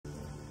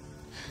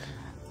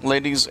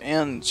Ladies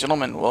and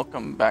gentlemen,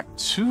 welcome back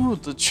to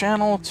the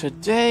channel.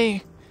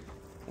 Today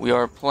we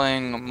are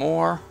playing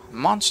more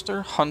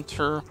Monster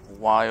Hunter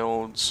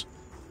Wilds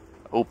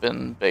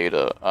open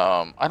beta.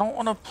 I don't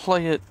want to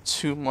play it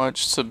too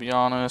much, to be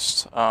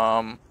honest.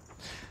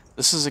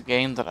 This is a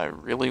game that I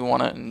really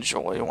want to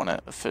enjoy when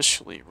it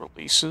officially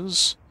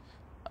releases.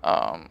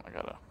 I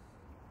gotta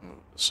move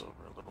this over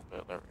a little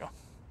bit. There we go.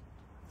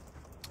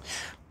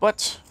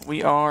 But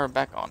we are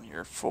back on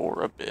here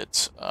for a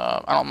bit.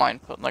 I don't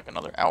mind putting like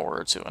another hour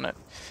or two in it.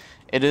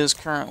 It is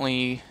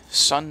currently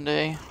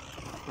Sunday,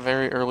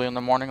 very early in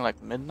the morning,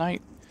 like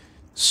midnight.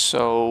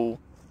 So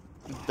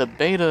the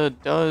beta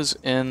does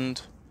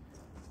end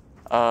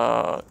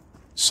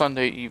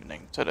Sunday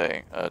evening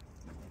today.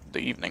 The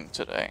evening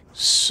today.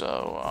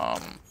 So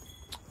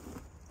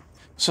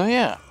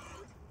yeah.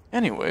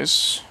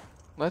 Anyways,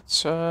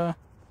 let's go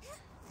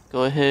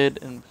ahead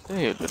and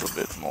play a little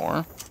bit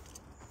more.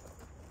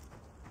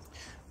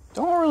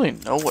 Don't really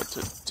know what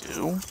to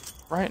do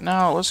right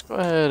now. Let's go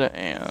ahead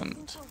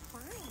and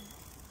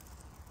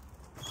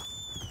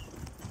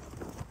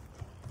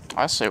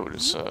I say we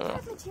just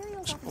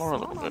explore a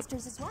little bit.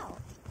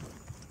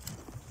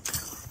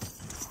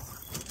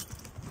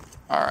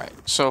 Alright,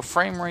 so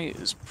frame rate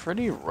is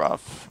pretty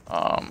rough.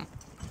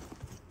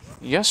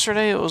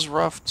 Yesterday it was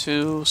rough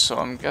too, so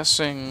I'm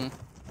guessing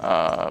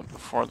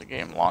before the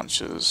game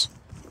launches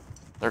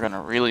they're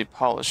gonna really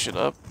polish it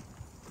up.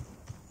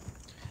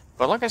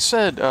 But like I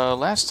said,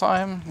 last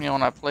time,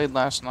 when I played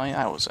last night,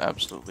 I was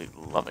absolutely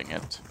loving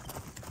it.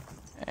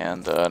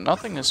 And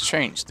nothing has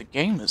changed. The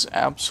game is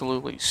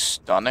absolutely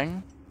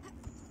stunning.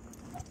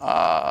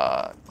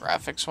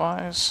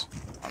 Graphics-wise,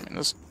 I mean,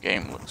 this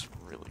game looks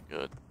really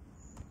good.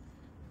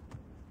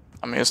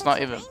 I mean, it's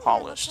not even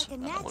polished,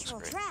 and it looks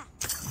great.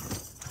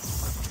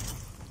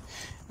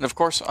 And of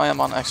course, I am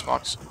on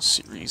Xbox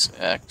Series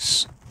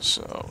X,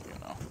 so, you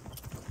know.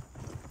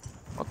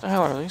 What the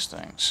hell are these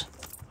things?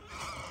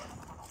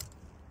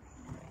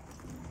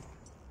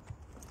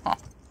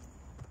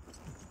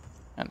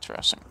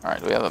 Interesting. Alright,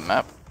 do we have a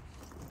map?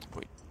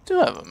 We do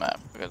have a map.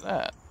 Look at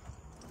that.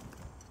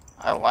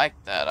 I like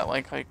that. I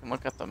like how you can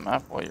look at the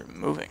map while you're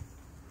moving.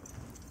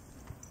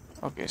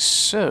 Okay,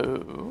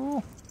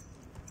 so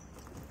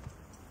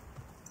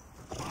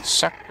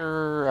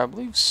I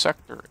believe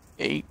Sector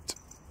 8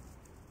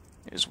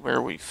 is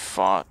where we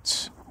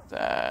fought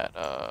that,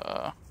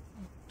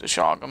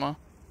 Deshagama.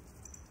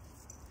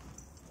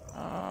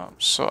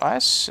 So I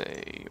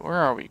say, where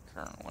are we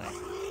currently?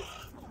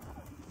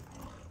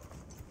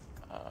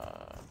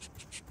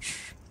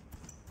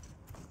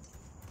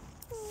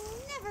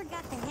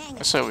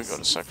 I say we go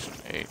to Section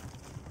 8.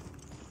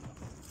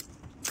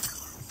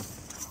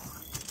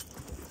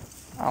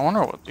 I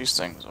wonder what these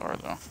things are,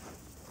 though.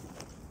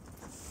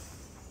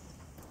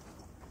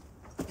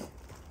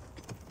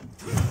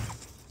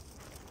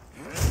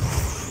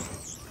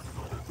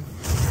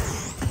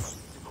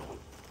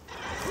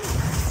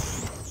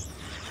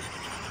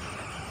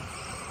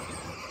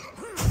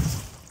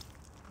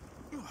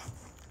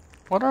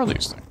 What are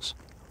these things?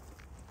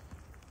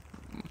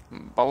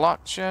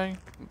 Balakche?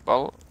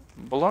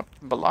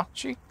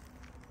 Balakchi?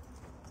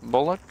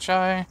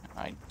 Balakchai?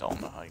 I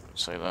don't know how you would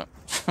say that.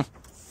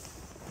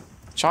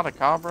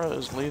 Chotacabra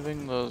is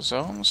leaving the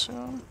zone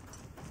soon?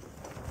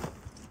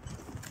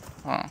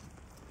 Huh.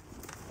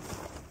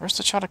 Where's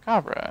the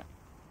Chotacabra at?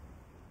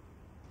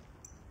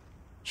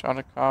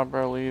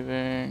 Chotacabra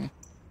leaving...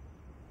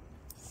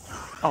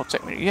 Oh,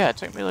 take me to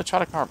the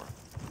Chotacabra.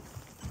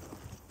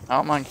 I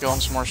don't mind killing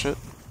some more shit.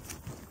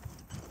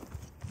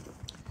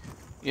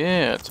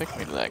 Yeah, take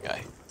me to that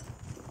guy.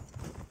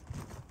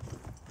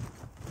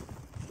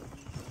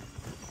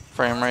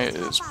 Frame rate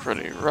is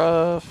pretty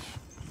rough.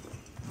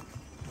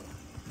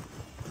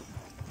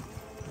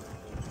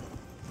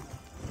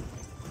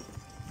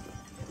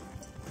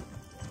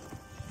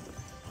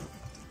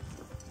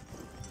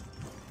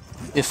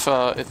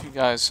 If you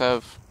guys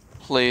have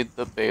played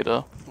the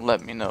beta,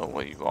 let me know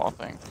what you all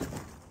think.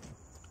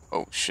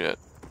 Oh shit.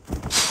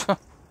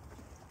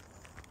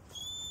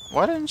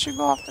 Why didn't you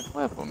go off the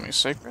cliff with me,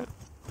 Secret?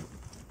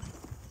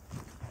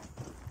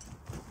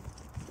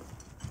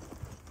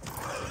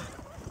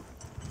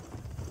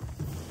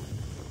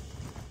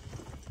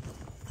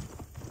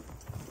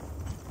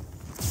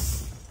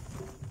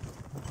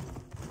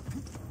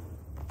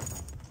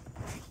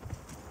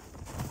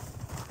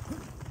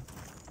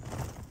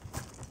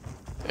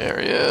 There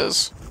he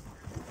is.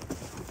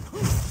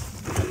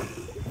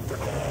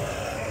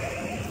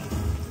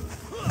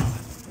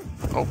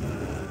 Oh.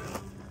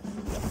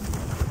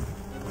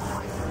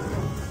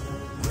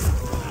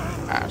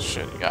 Ah,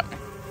 shit, he got me.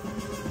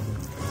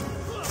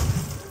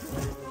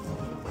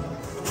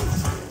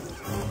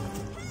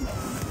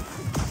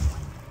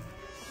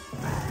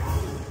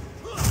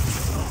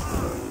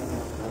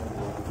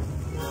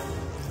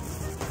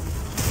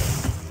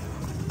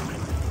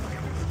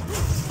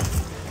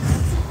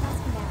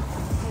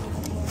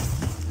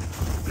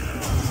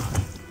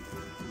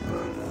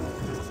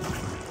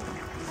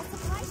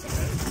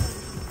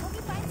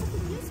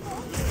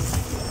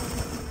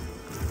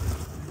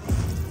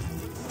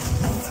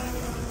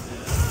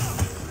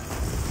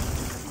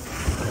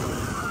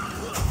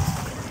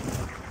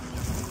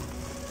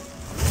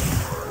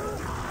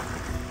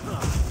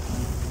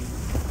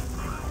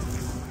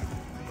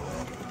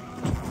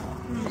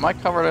 Am I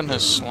covered in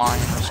his slime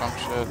or some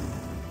shit?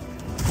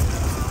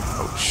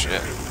 Oh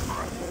shit.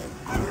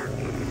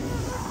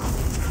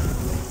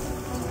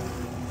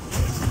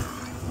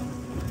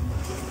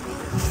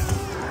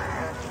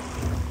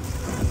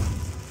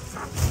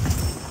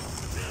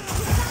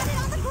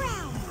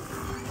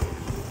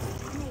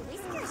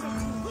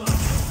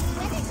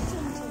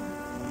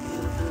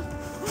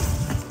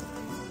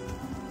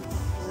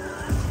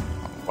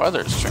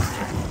 Weather's changing.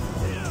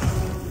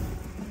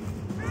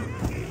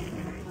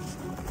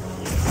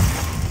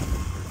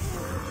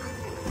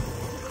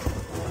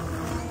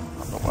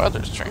 The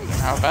weather's changing.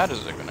 How bad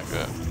is it gonna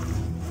get?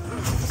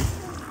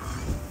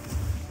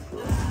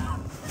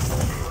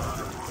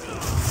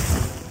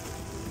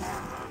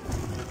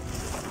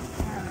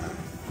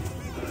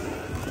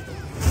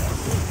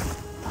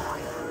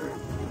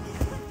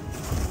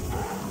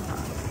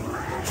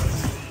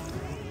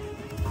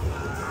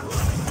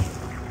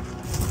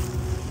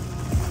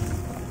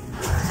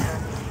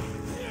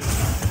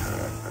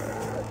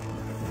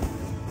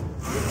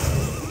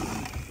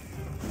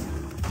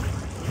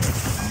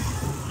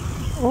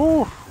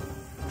 Ooh.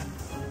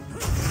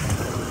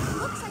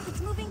 Looks like it's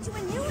moving to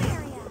a new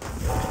area.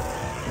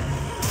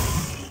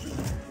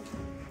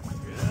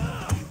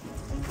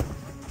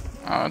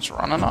 Oh, it's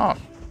running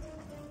off.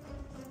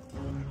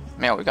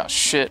 Man, we got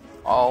shit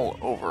all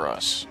over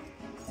us.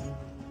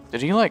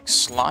 Did he like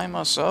slime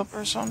us up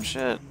or some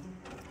shit?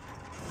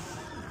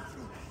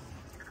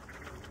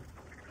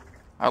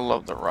 I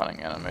love the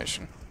running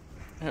animation.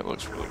 It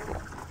looks really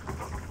cool.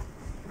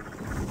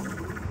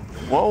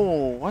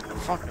 Whoa, what the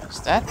fuck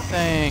is that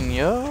thing,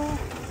 yo?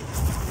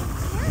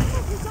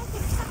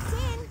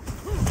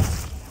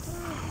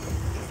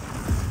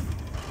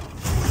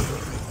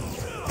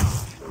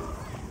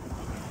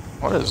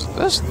 What is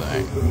this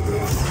thing?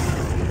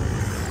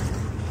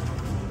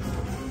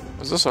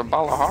 Is this a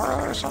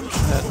Balahara or some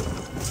shit?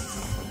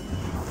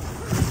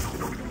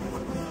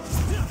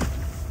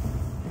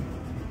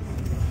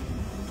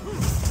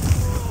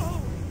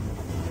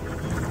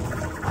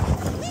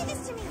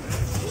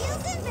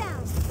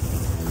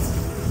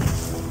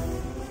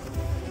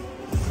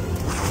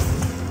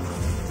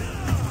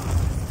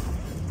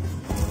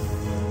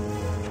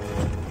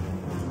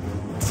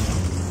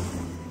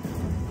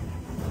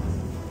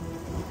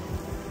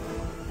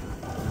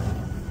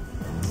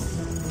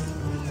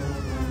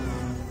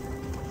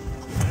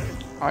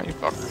 Oh, you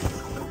fucker.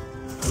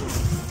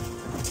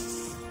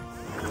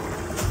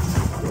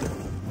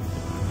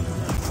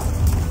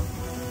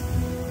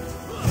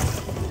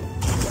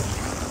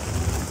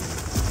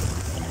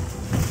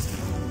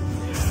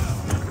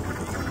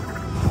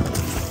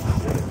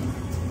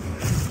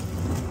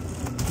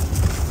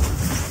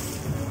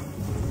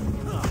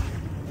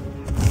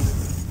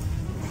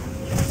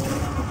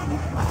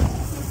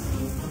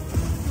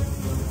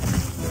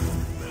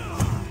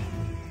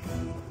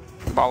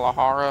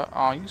 Balahara?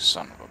 Oh, you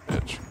son of a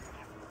bitch.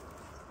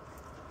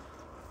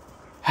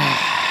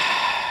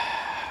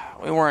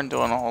 We weren't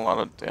doing a whole lot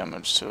of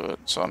damage to it,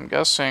 so I'm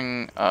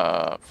guessing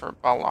for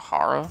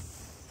Balahara,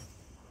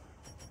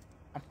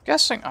 I'm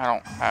guessing I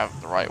don't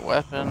have the right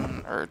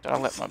weapon, or did I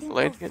let my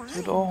blade get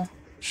too dull?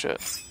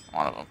 Shit,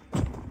 one of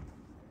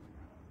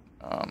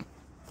them.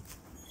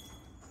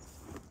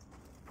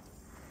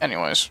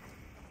 Anyways,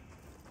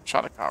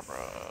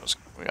 Chotacabra.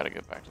 We gotta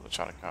get back to the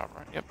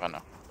Chotacabra. Yep, I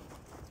know.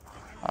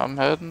 I'm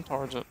heading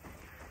towards it.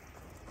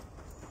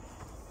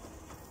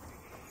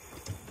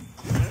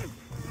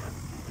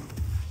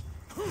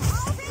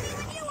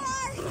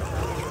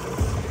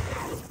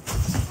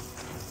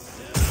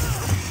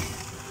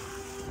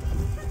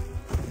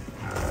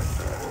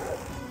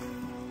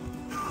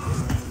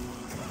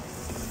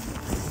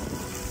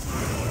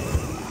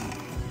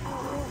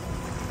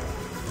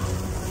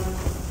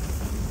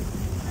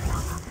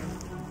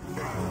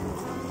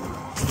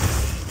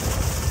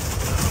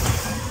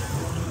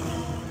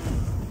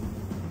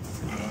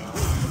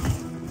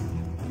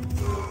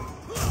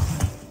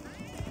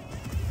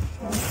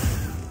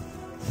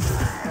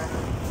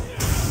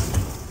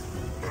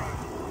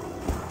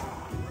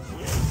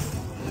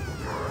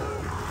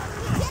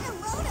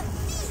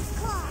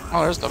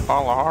 Oh, there's the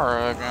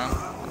Balahara again.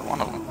 Or one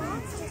of them.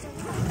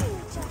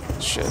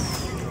 Shit.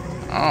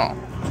 Oh.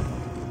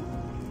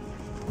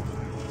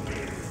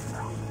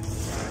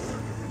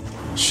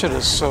 Shit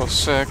is so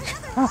sick.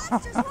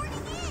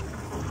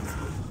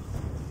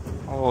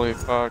 Holy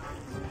fuck.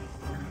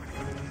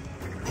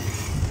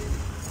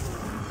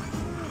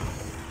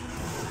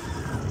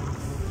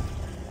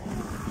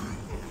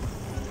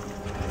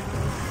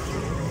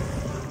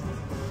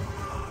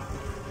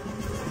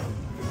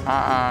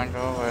 Go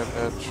away,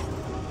 bitch.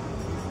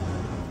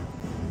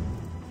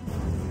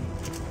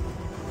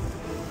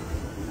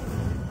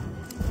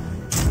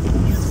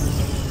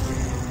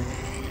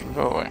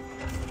 Go away.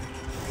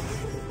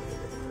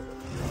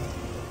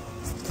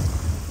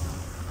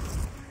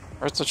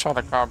 Where's the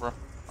Chotacabra?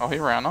 Oh, he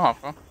ran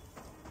off, huh?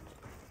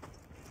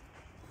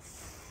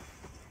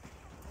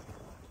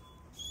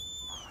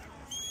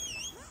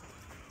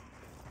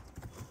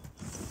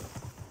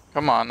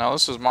 Come on, now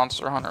this is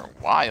Monster Hunter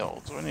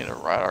Wilds. We need to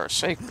ride our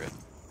sacred.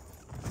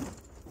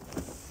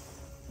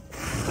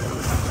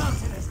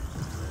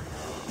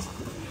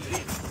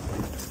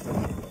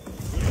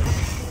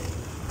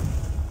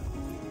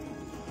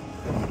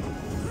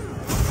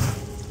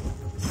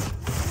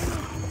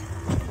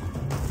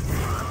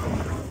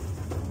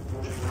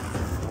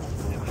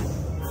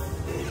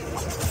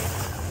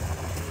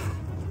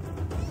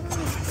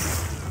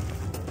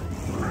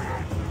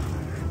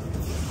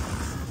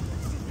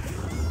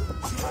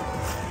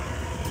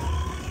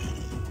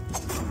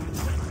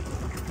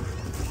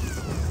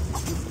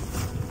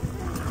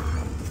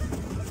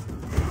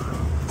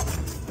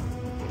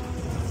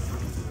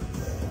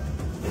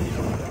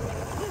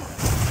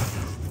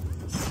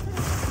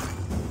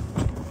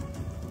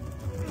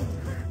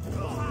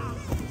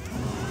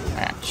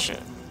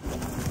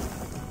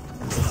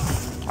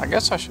 I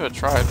guess I should have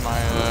tried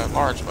my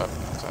large weapon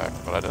attack,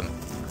 but I didn't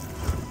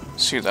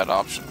see that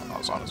option when I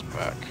was on his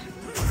back.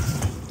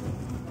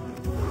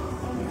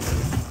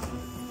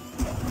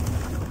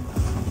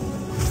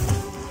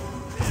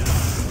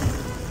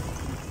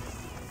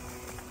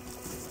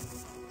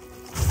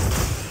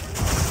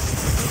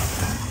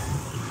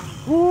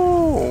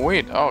 Ooh,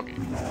 wait, doggy.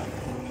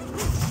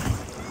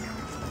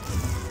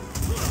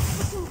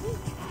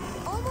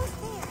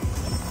 Almost there.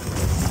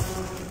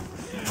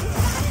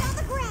 Got it on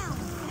the ground.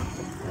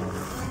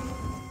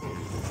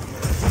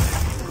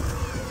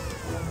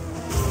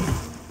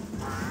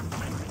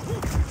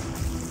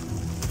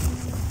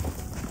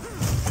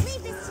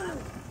 Leave this to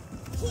me.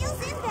 Heels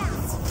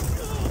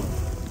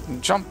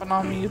inbound. Jumping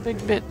on me, you big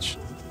bitch.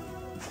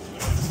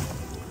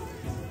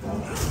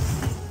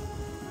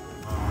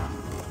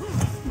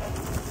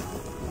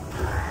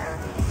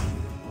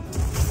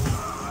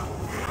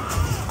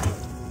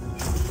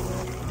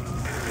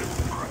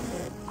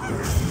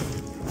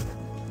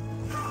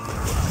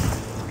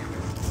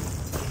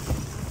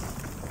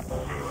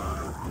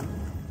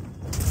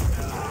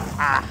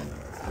 Ah.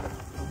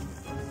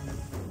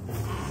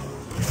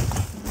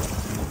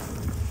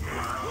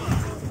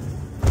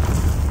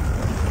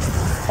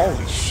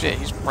 Holy shit,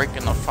 he's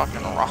breaking the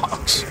fucking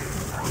rocks.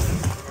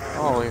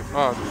 Holy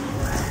fuck.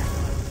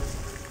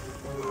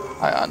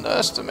 I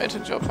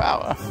underestimated your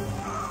power.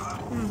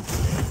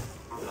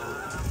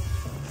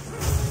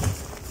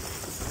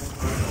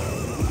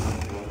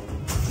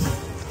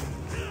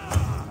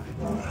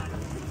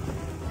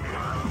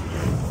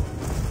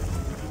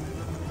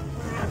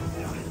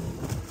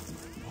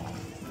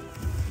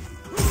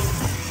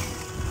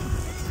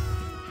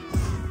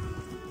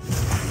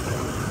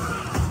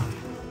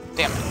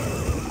 Damn it.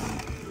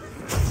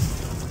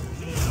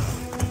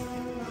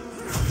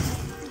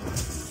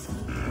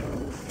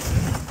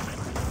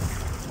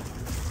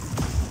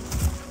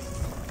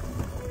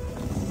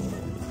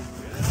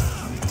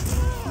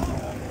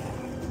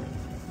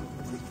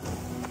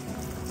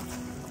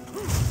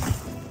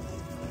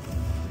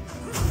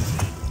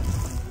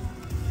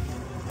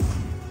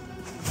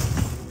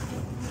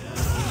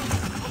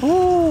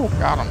 Ooh,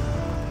 got him.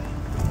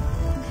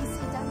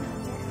 Nicely done,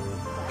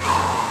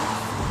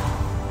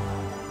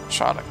 Hunter.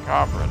 Shot a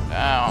cobra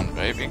down,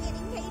 baby. Getting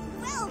paid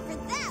well for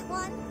that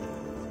one.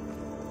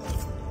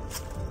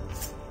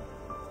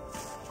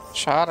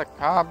 Shot a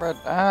cobra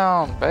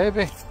down,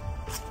 baby.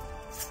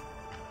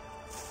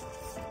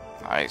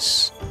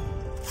 Nice.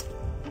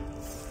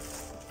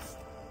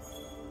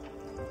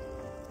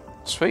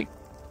 Sweet.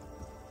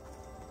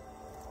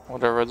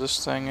 Whatever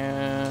this thing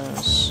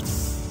is.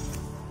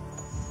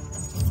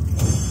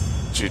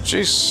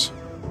 GG's.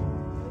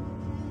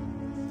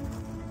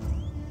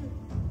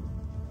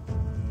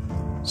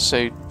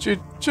 Say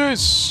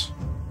GG's.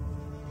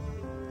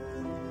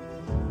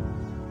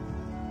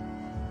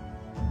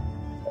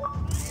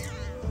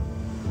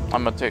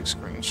 I'm gonna take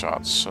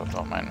screenshots, so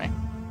don't mind me.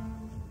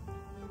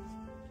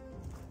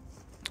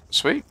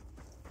 Sweet.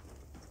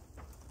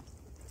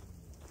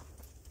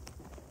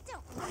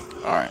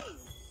 Alright.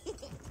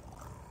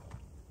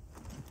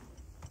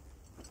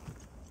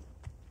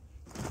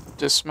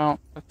 Dismount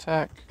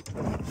attack.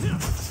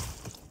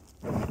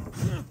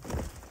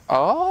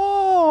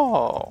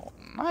 Oh,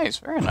 nice,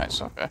 very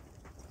nice. Okay.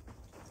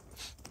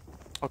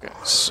 Okay,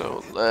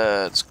 so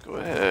let's go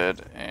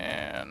ahead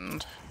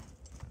and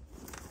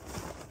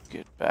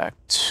get back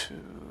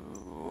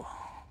to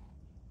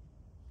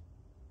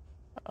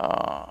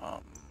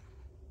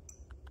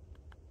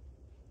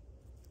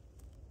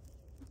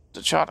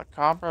the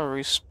Chotacabra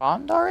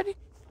respawned already?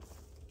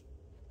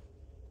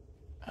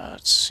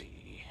 Let's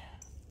see.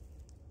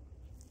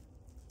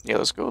 Yeah,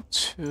 let's go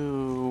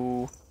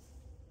to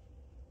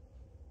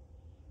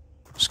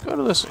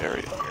this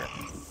area here.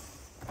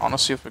 I want to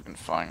see if we can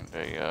find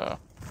a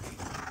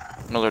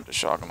another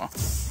Deshagama.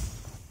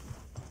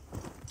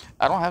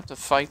 I don't have to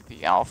fight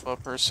the alpha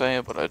per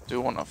se, but I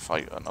do want to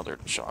fight another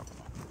Deshagama.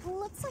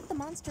 Looks like the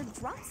monster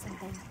dropped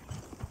something.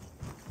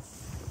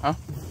 Huh?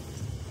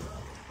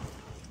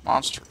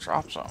 Monster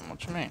dropped something?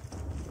 What you mean?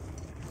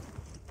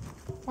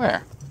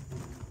 Where?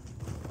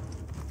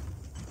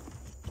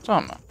 What's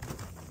on that?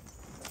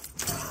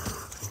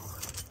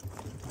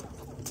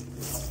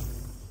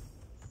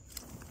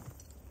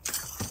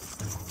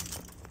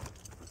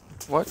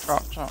 What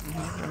dropped something?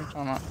 What are you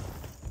talking about?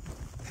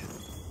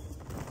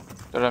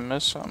 Did I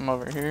miss something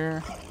over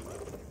here?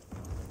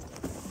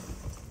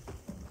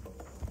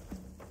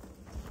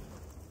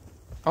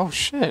 Oh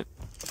shit.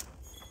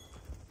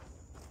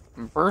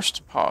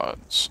 Burst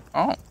pods.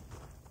 Oh.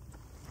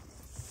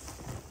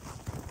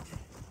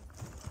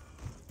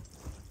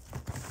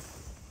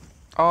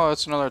 Oh,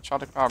 it's another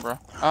Chotacabra.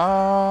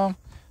 I'm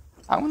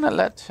gonna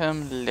let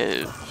him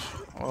live.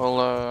 Well,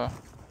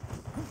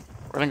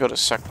 we're gonna go to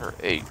Sector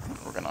 8.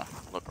 We're gonna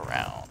look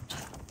around.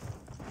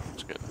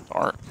 It's getting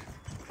dark.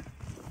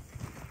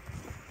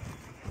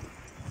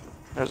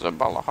 There's a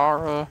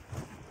Balahara.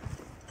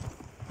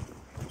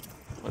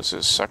 This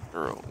is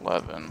Sector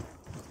 11.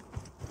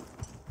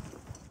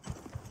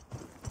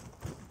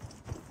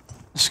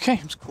 This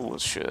game's cool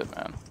as shit,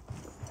 man.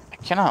 I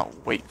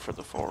cannot wait for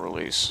the full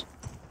release.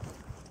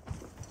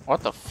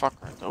 What the fuck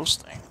are those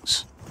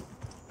things?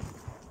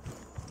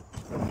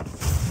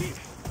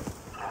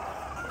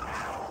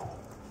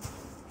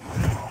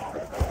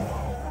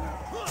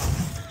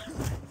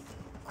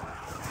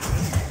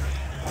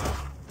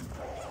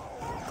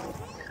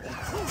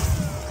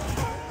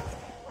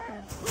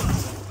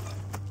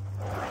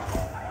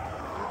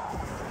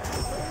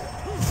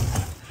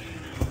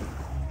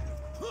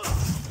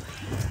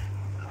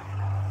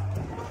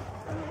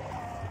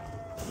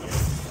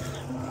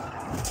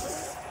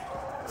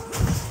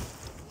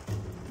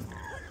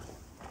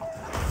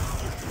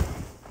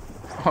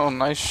 Oh,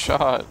 nice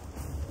shot.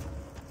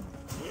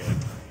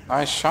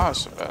 Nice shot,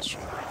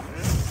 Sebastian.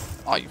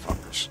 Oh, you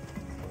fuckers.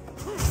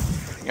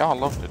 Y'all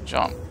love to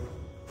jump.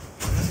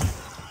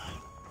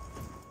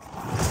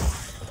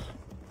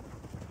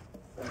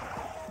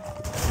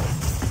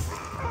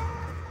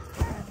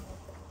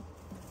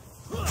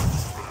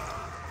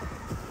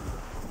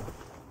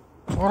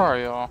 What are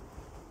y'all?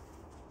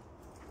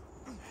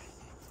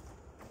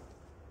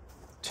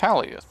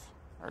 Taliath.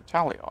 Or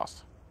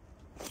Talioth.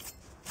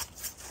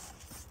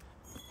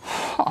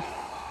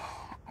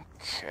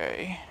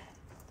 Okay.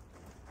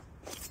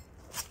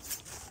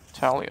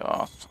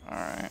 Talioth.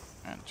 Alright.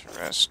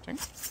 Interesting.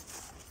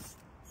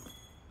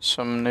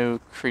 Some new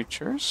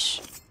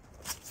creatures.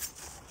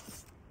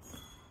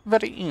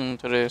 Very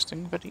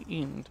interesting. Very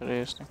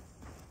interesting.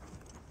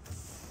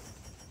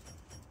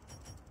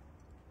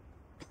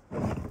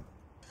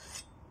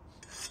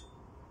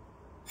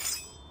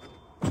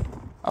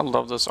 I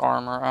love this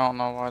armor. I don't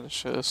know why this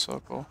shit is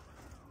so cool.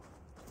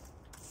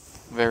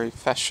 Very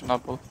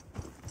fashionable.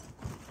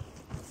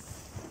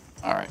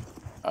 Alright.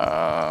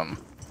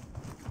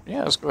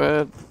 Yeah, let's go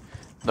ahead.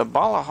 The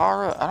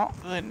Balahara, I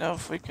don't really know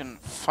if we can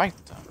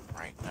fight them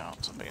right now,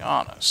 to be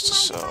honest.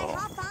 So,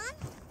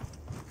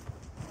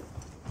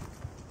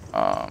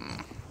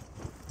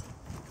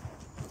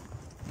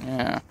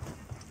 yeah.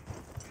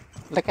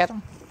 Look at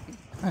him.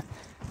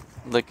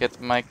 Look at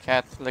my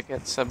cat. Look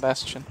at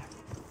Sebastian.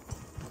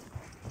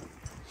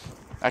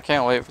 I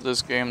can't wait for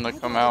this game to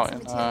come out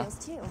and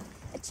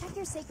check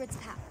your sacred's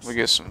pouch. we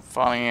get some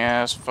funny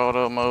ass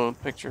photo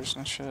mode pictures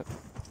and shit.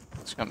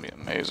 It's gonna be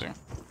amazing.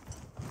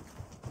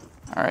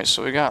 Alright,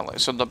 so we got like,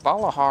 so the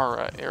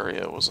Balahara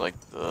area was like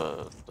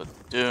the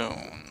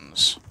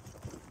dunes.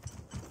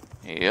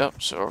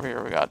 Yep, so over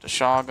here we got the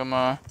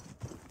Shagama.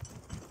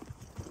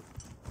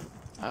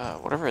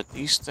 Whatever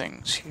these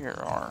things here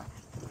are.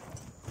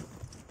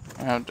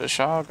 We have the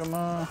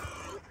Shagama.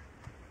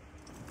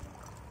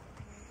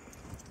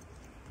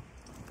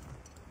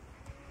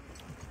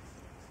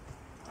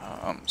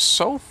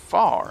 So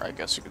far, I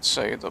guess you could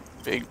say the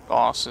big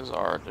bosses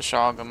are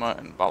Deshagama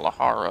and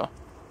Balahara.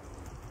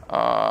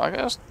 I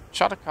guess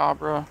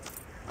Chotacabra.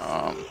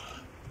 I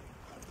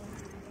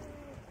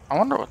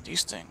wonder what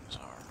these things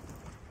are.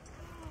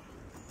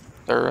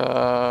 They're,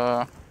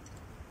 I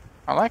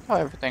like how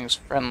everything's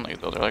friendly,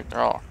 though. They're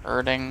all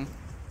herding,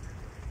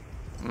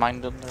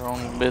 minding their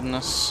own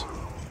business.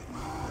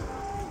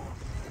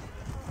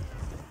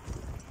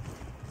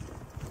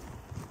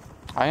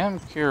 I am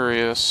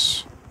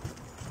curious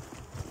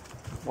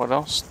what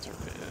else there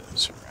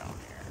is around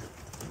here.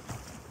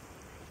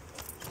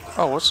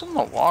 Oh, what's in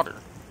the water?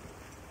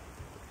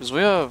 Because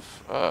we have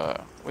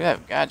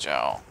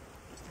Gajal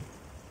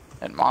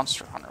in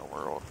Monster Hunter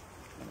World.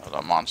 You know,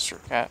 the monster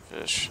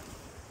catfish.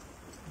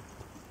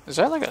 Is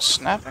that like a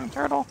snapping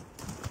turtle?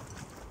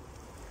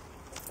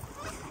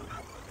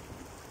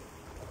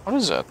 What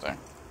is that thing?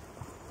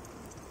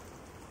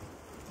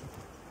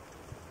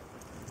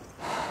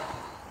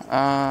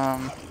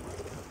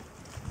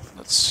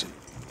 Let's see.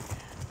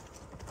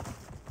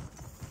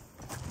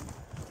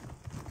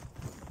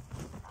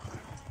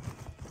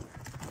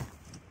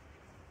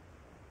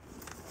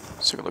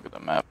 Let's take a look at the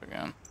map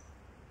again.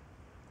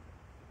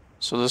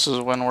 So this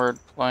is Windward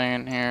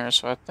Plain here,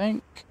 so I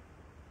think,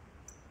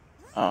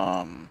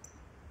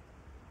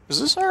 is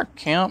this our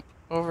camp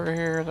over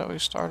here that we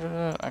started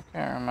at? I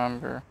can't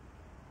remember.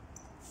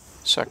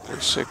 Sector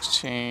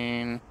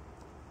 16.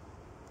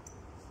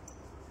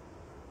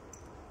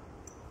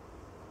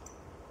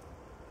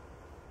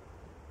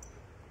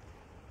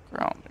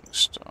 Grounding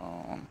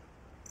stone.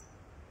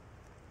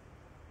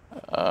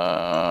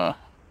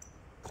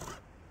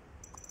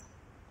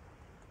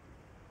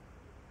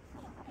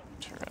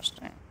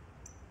 Interesting.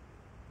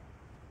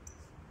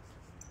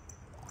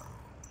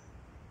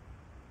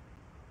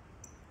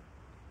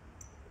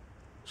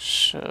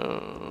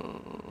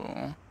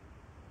 So,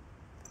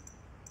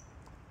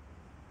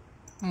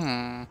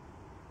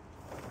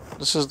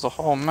 this is the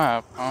whole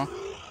map, huh?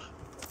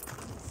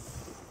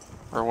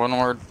 For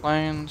Windward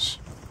Plains.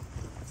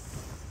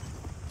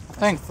 I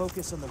think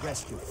focus on the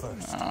rescue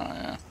first. Oh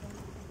yeah.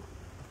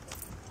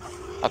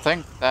 I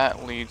think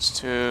that leads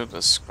to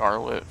the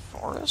Scarlet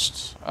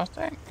Forest, I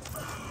think.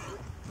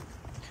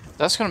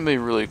 That's gonna be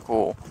really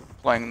cool,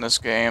 playing this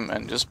game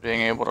and just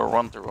being able to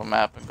run through a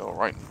map and go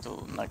right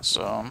into the next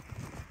zone.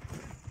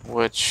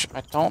 Which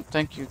I don't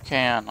think you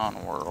can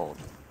on World.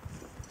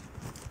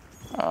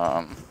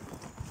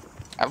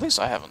 At least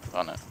I haven't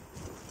done it.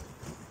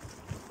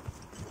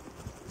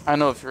 I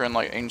know if you're in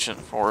like ancient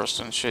forest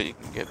and shit, you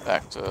can get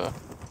back to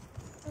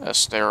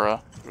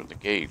Astera through the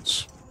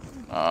gates.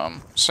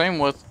 Same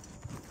with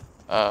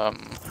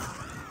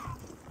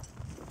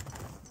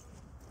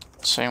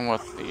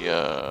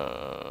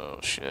the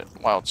shit,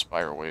 Wild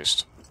Spire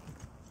Waste.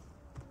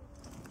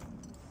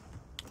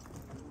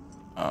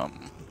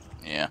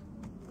 Yeah.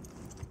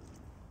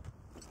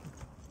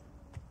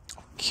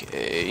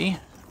 Okay.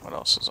 What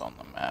else is on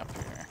the map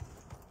here?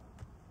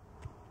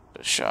 The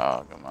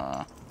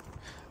Shagama.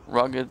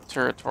 Rugged,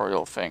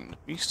 territorial fanged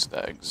beasts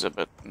that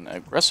exhibit an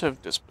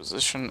aggressive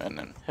disposition and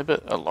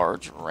inhibit a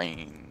large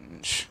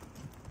range.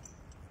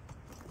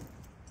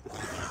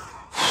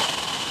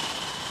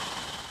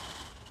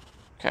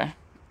 Okay.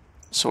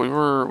 So we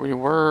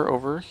were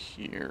over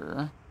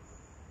here.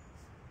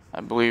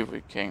 I believe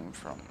we came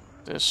from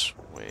this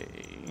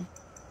way.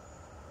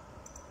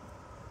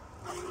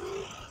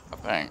 I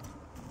think.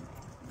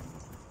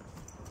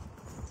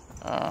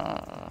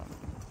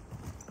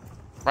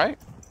 Right?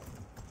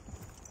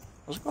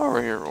 Let's go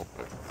over here real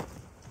quick.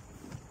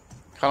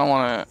 Kinda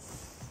wanna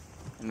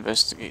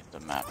investigate the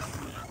map.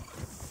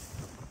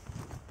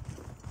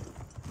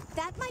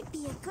 That might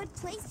be a good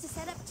place to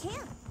set up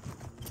camp.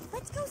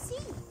 Let's go see.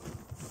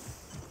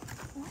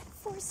 What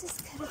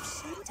forces could have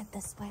shaped it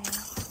this way?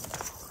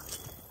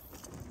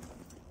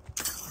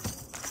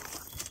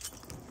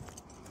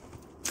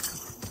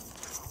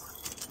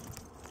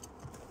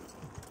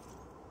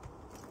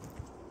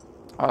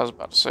 I was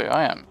about to say,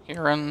 I am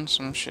hearing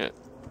some shit.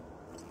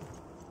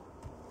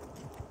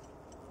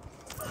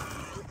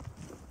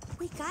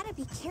 We gotta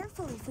be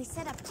careful if we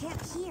set up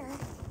camp here.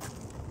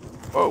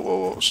 Whoa,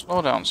 whoa, whoa,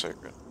 slow down,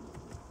 Sacred.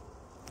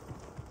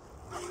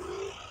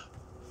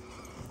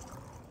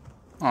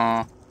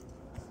 Aw.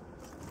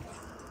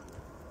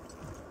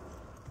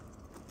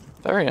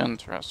 Very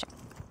interesting.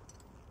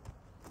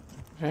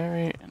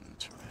 Very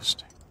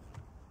interesting.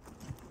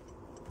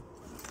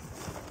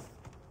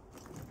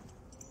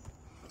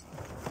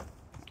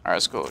 Alright,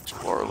 let's go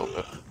explore a little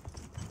bit.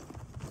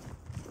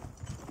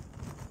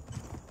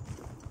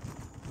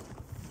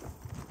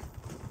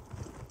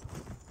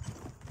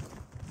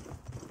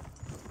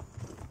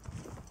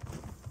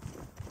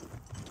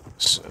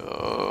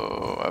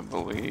 So, I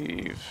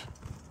believe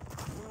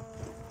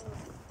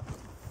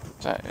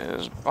that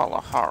is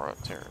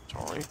Balahara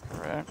territory,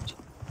 correct?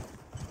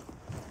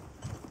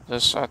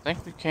 This, I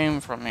think we came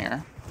from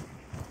here.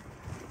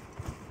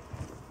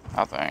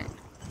 I think.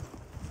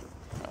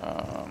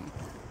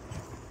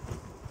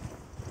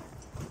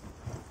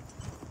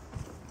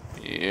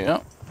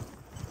 Yep.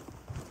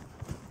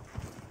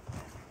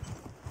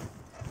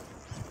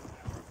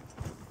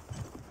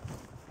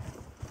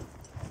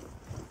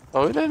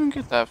 Oh, we didn't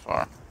get that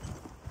far.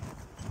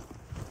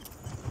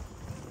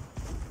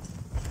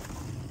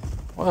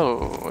 Whoa,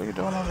 what are you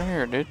doing over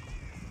here, dude?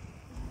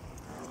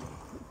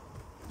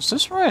 Is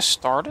this where I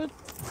started?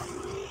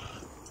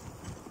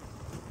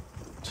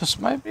 This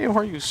might be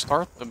where you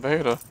start the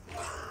beta.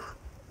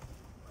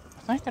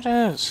 I think it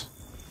is.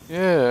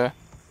 Yeah.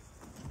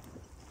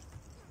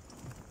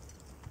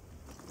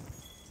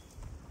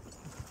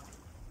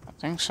 I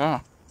think so.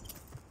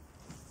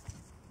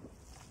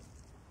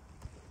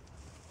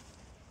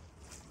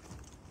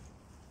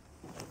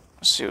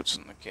 Let's see what's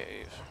in the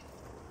cave.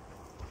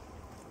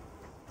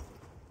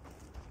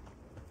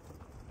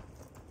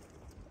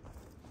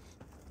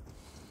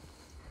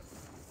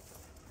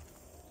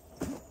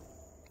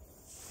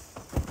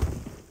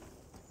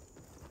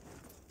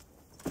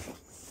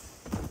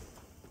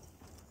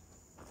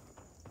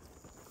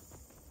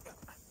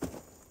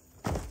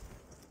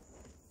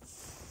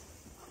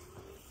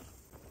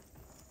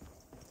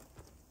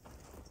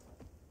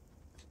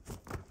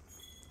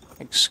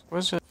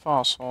 Exquisite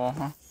fossil,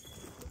 huh?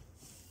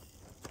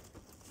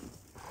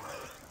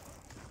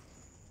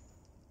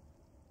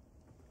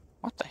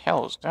 What the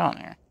hell is down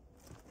here?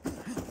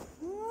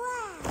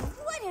 Wow,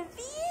 what a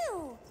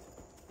view!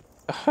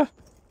 I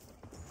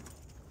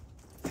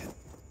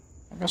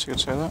guess you could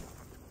say that.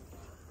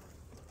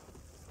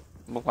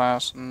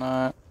 Blast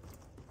nut.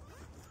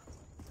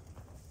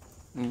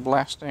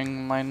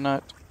 Blasting my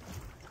nut.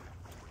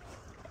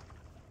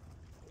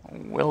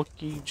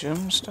 Wilkie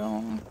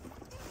gemstone?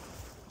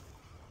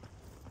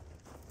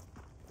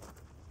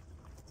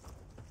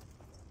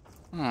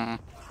 Hmm.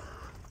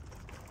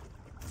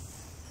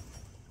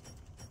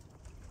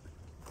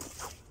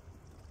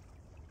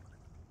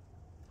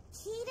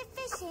 Key to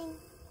fishing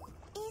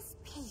is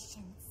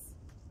patience.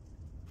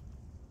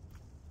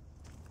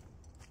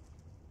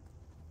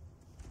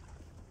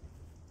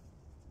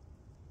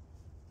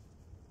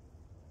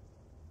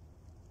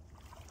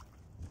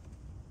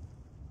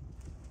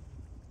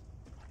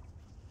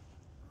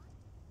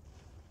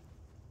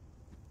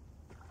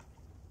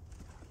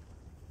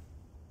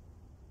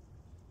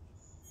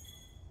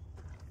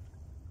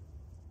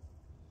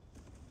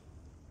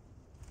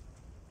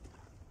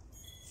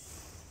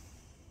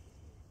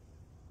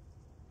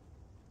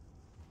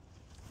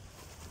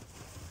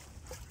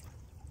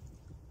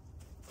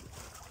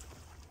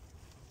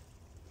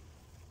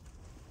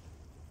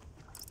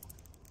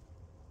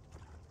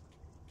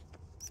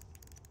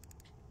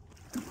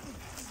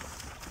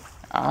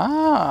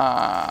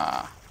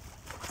 Ah.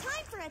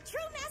 Time for a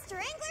true master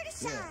angler to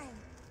shine.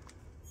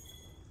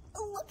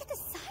 Look at the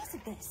size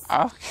of this.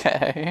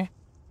 Okay.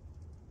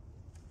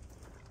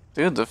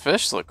 Dude, the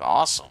fish look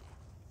awesome.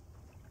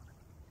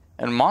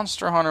 In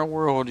Monster Hunter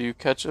World, you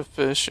catch a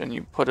fish and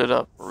you put it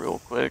up real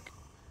quick,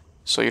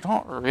 so you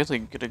don't really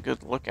get a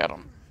good look at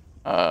them.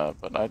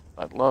 But I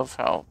love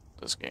how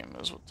this game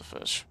is with the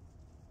fish.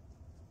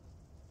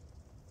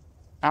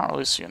 I don't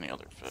really see any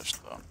other fish,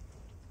 though.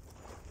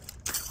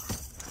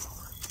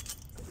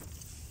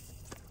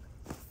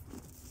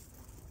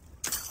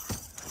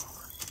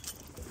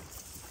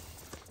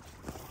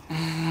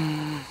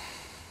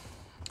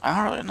 I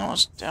don't really know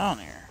what's down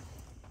here.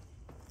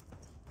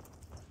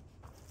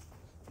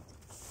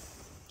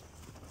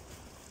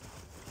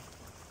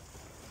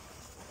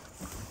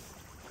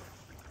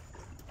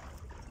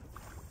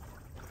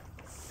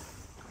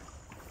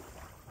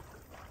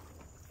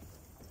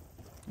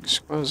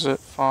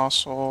 Exquisite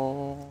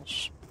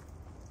fossils.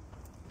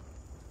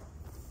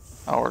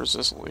 Oh, where does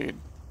this lead?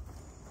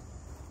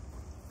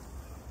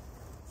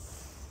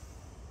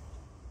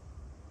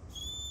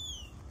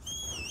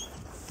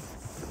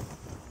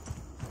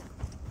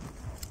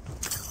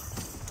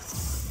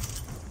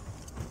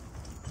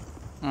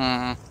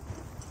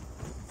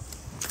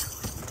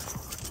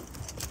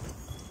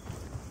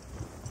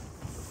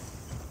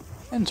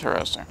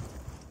 Interesting.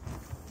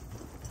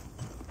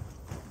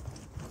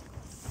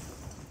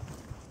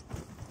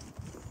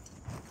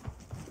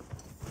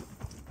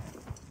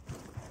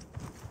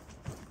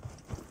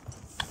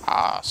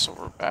 Ah, so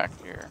we're back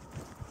here.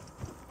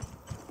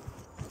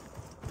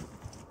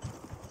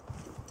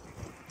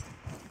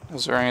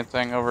 Is there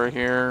anything over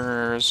here,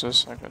 or is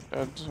this like a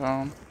dead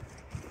zone?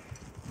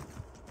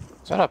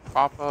 Is that a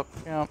pop-up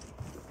camp?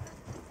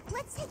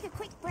 Let's take a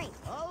quick break.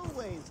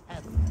 Always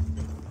happy.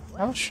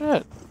 Oh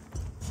shit.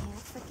 Can't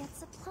forget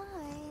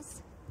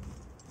supplies.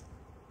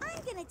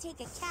 I'm gonna take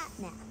a cat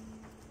nap.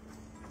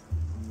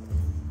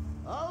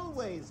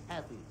 Always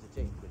happy to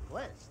take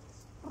requests.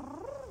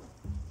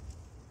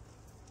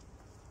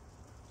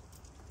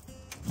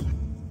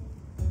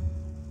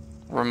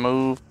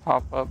 Remove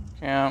pop-up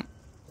camp.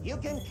 You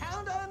can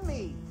count on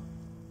me.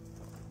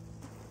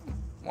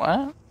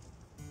 What?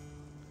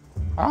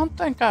 I don't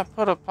think I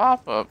put a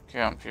pop-up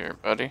camp here,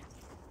 buddy.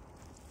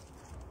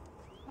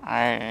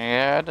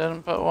 Yeah, I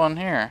didn't put one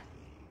here.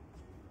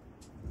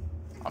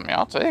 I mean,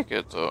 I'll take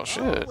it though,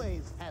 shit.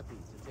 Always happy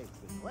to take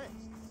requests.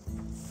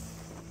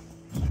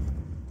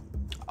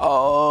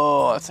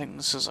 Oh, I think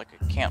this is like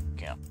a camp.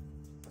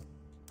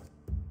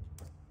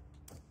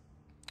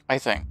 I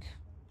think.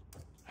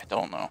 I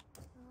don't know.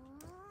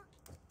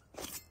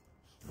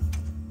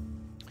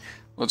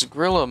 Let's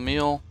grill a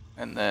meal,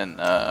 and then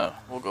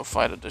we'll go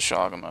fight a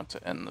Deshagama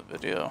to end the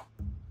video.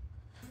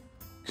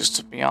 Because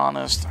to be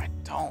honest, I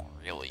don't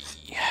really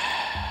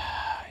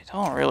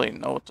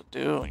know what to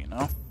do, you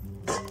know?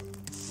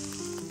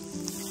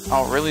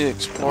 I'll really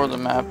explore the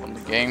map when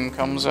the game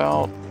comes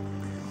out.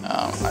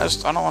 I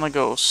don't want to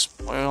go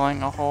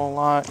spoiling a whole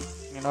lot,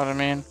 you know what I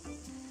mean?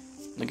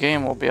 The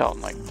game will be out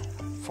in like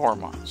 4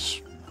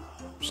 months,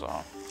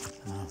 so.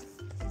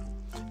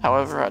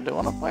 However, I do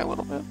want to play a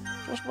little bit,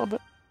 just a little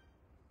bit.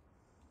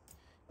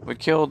 We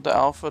killed the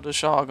Alpha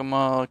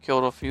Deshagama,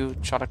 killed a few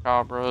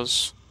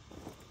Chotacabras.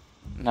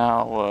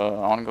 Now,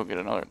 I want to go get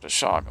another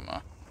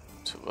Deshagama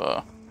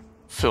to,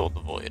 fill the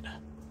void.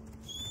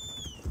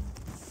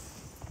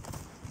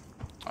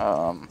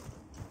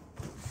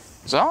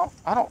 So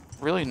I don't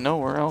really know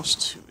where else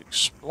to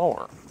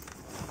explore.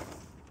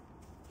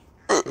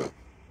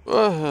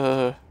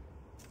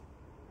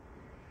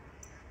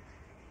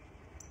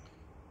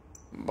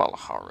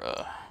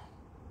 Balahara.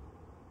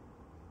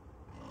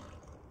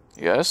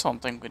 Yeah, I just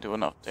don't think we do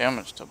enough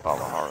damage to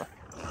Balahara.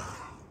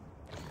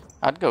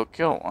 I'd go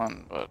kill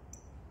one, but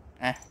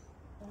eh.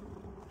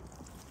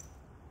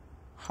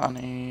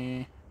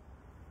 Honey.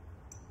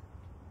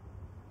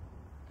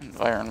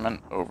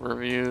 Environment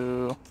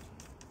overview.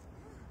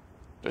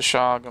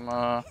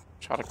 Deshagama,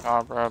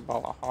 Chotacabra,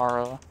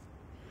 Balahara.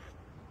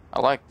 I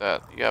like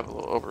that. You have a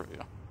little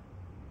overview.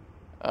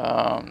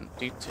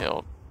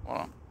 Detailed.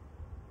 Well,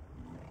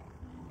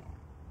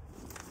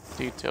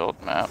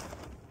 detailed map.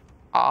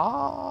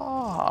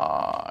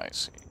 Ah, I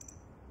see.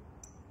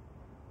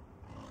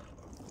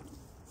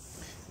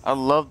 I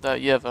love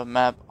that you have a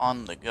map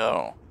on the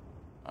go.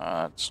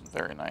 It's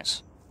very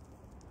nice.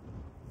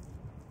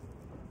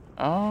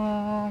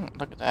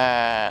 Look at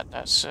that.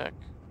 That's sick.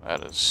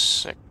 That is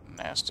sick.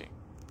 Nasty.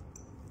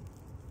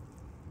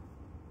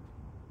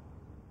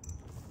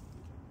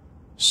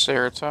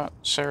 Serotonoth?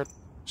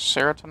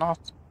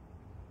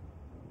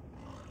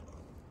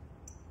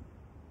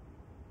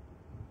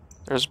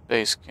 There's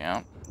base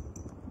camp.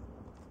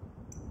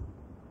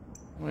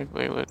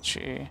 Wiggly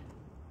Litchi.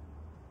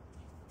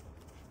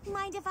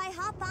 Mind if I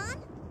hop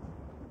on?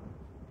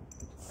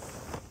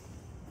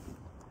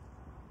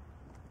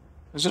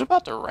 Is it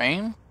about to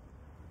rain?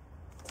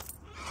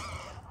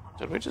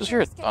 Did we just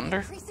hear thunder?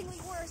 Increasingly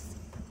worse.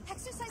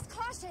 Exercise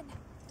caution.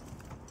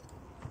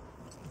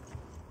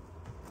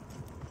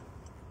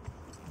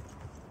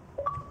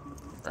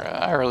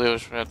 I really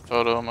wish we had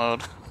photo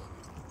mode.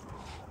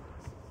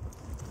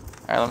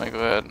 Alright, let me go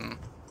ahead and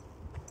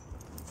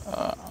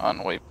on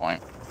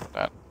waypoint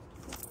that.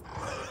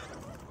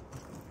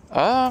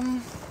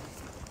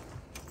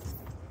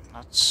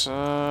 Let's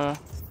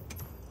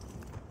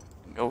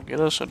go get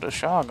us a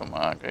Deshagama,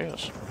 I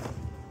guess.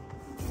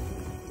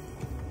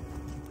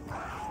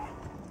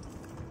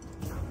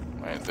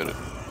 Wait, did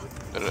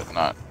it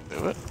not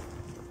do it?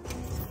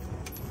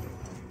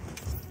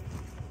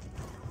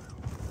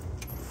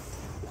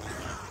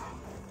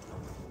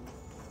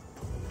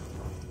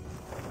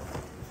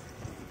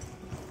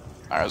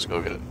 Alright, let's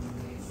go get it.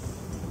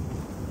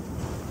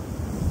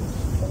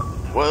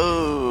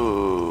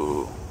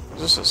 Whoa!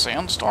 Is this a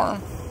sandstorm?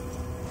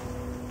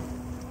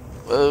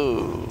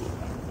 Whoa!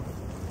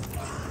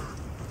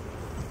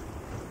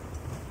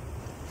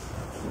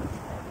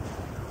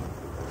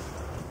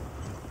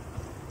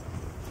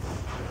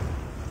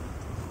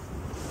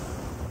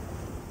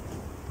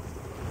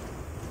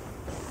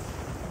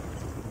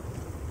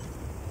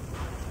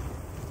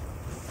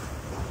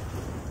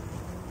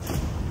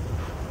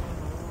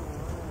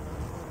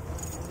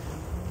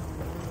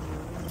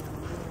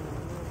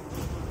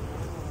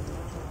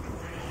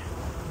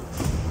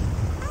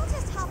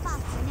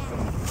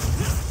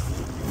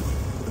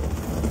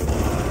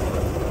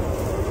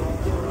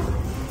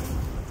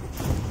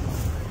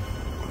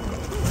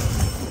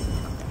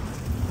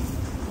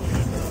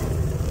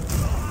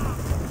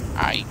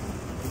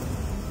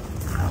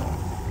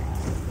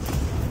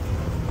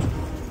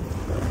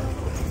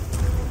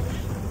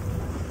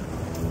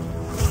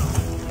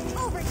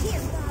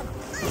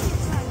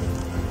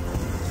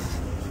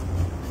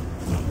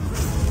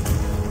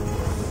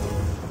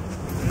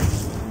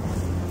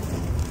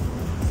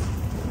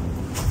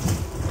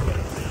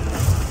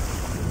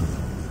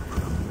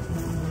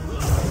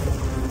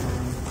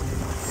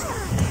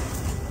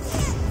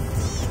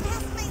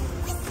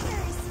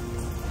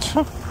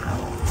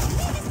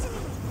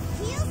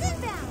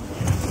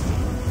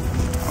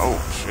 Oh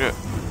shit.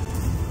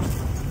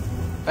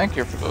 Thank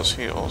you for those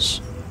heals.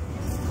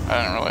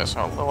 I didn't realize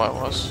how low I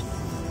was.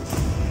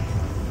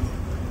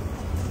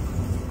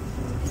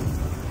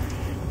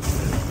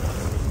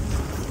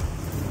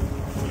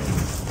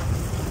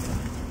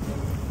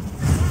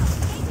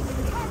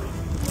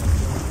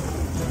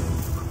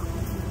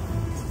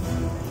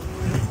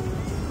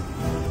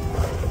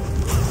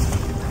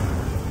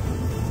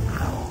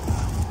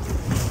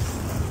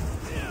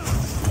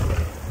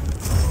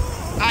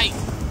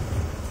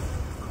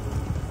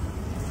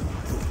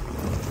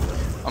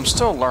 I'm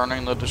still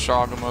learning the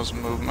Deshagama's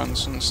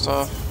movements and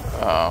stuff.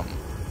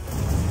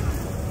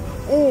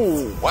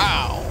 Oh,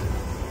 wow.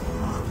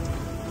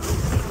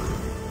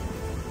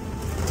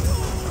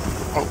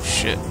 Oh,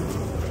 shit.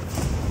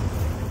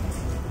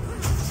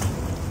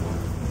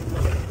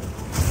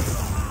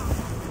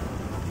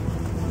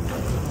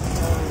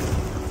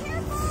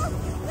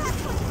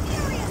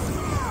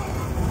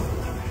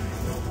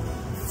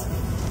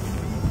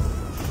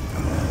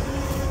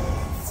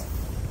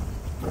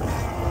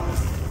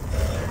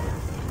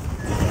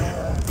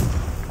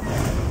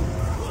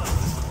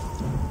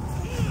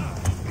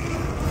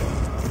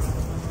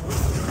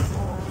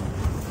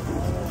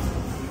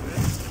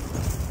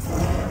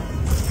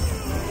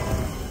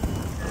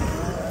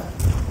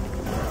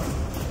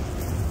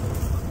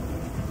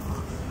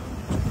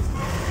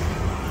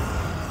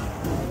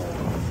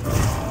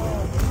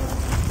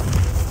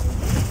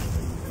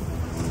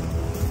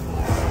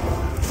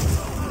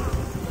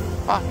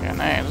 Fucking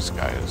hey, this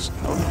guy is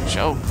no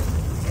joke.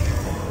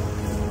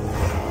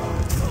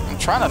 I'm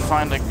trying to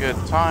find a good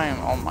time.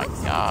 Oh my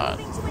god.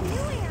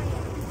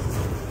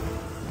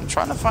 I'm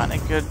trying to find a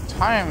good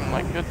time,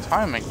 like good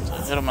timing to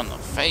hit him in the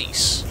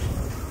face.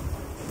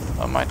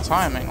 But my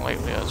timing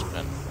lately has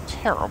been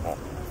terrible.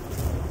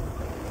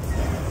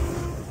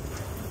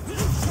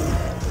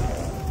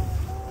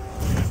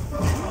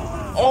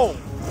 Oh,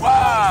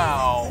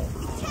 wow!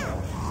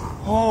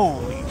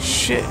 Holy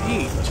shit,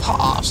 he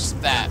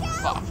tossed that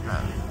fucker.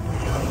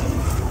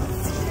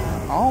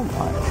 Oh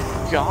my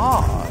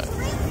god. It's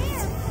right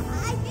there.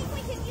 I think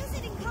we can use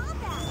it in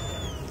combat.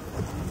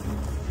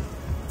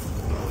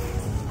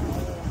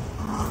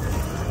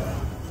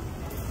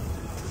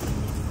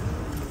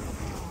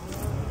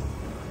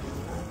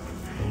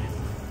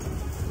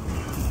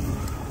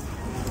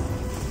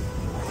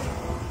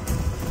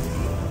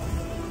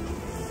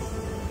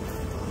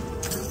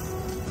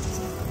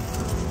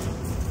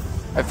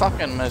 I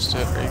fucking missed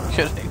it. Are you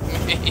kidding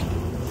me?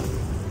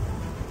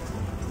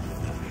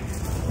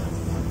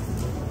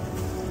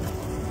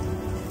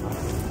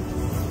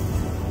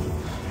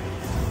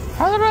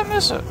 How did I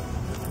miss it?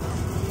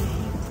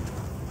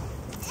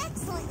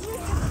 Excellent use of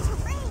the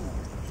terrain.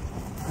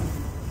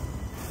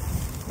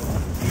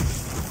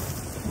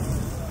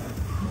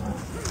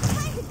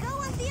 Time to go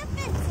on the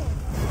offensive.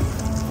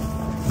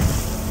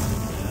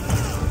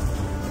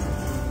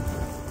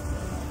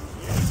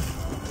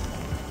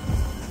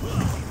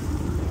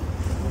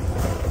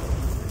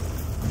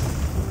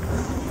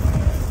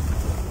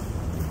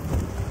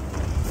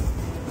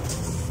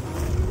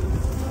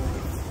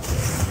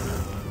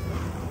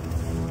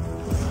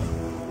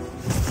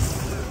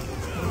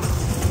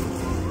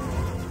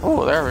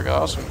 Oh, there we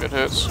go. Some good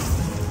hits.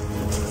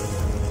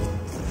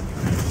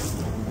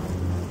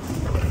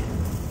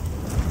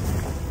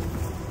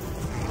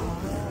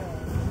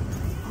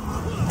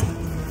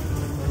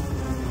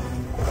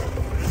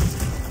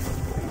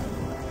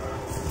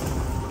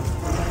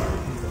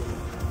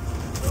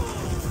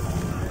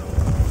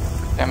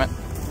 Damn it.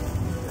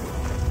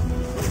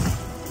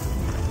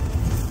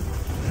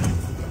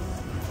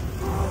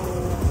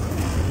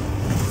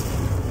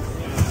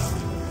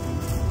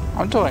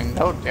 I'm doing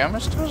no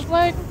damage to his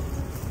leg?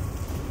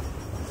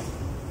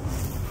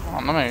 Oh,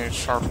 let me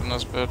sharpen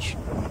this bitch.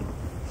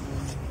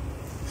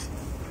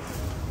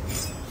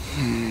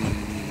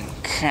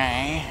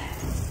 Okay.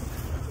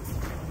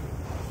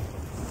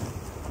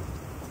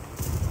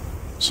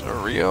 It's a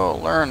real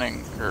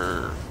learning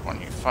curve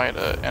when you fight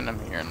an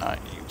enemy you're not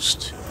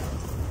used to.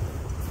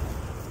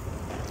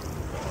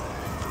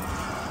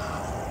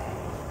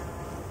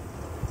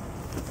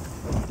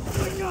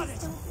 Don't let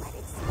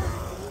it stop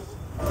me.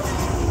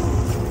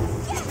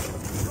 Yes!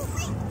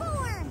 Great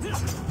form!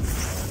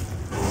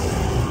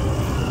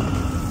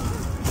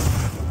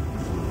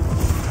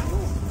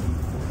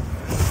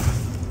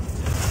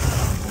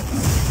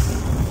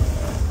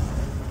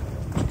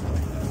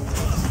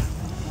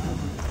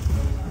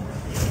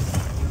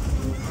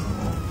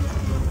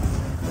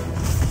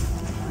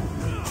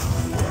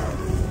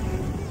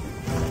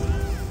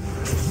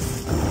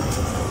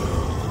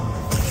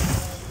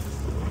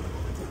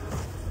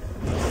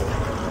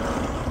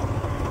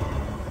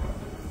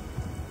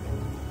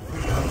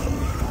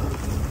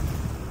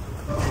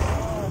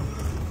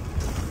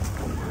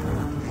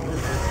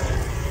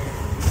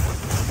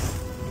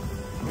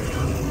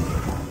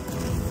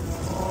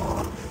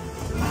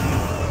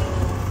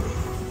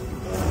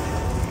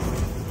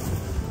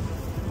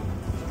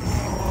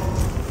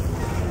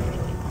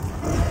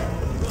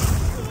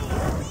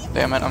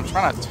 Damn it, I'm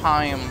trying to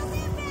time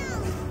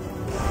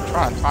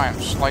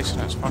slicing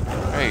his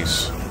fucking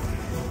face.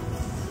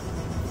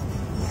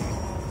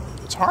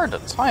 It's hard to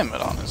time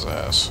it on his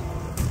ass.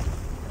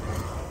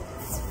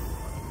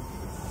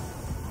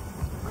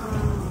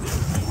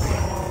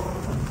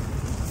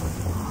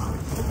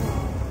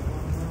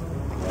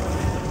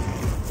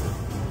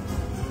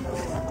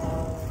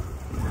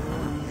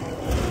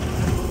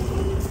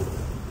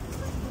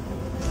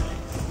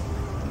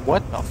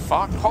 What the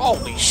fuck?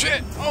 Holy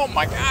shit! Oh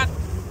my god!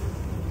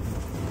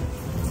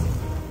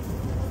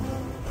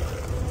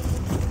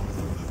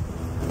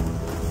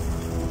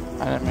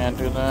 I didn't mean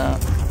to do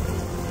that.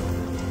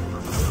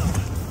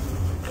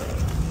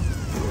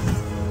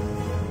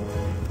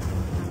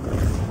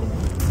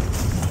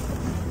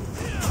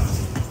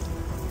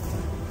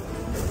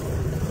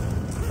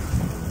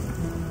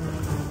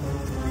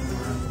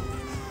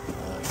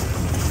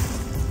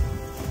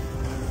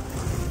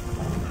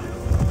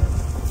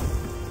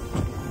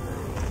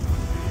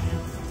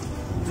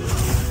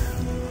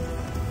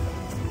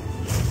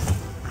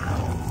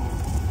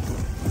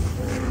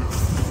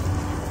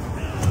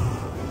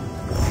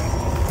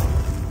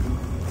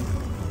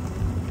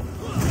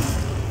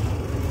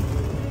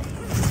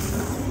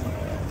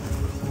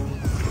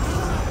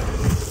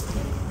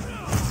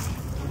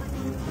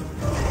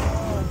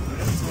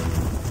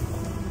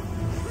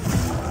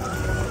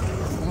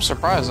 I'm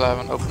surprised I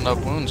haven't opened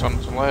up wounds on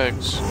his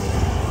legs.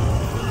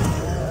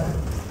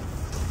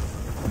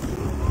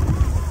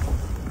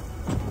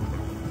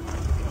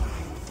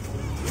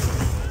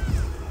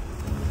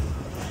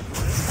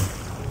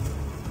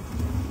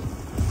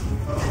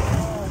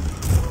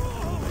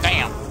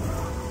 Damn!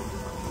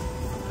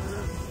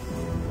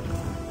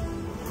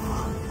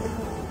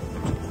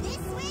 This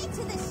way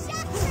to the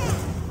shop track!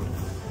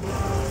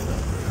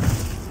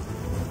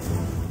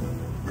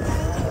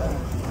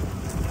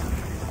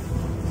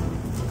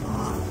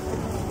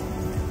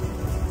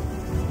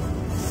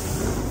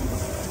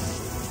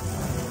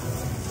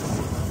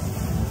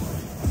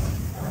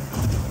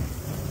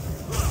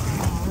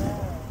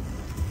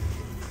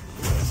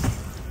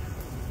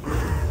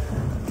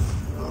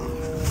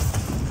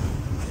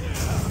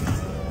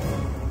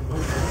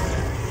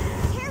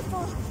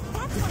 Careful!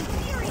 That's one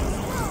furious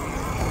blow!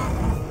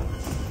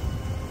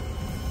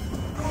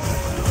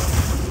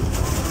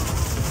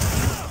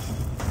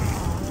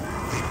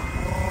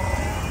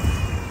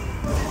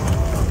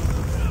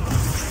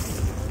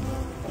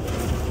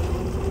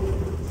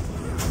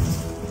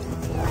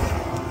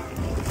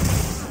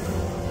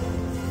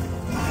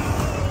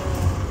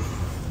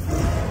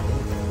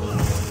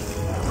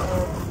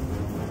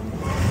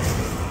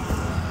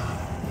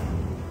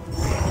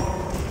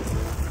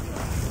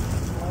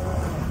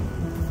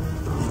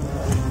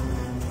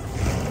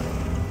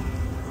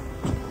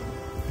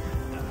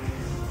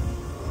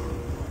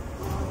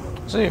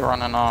 Is he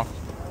running off?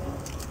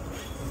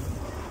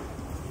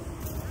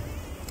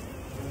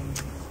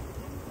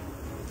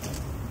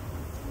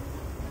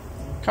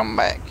 Come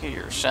back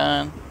here,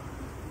 son.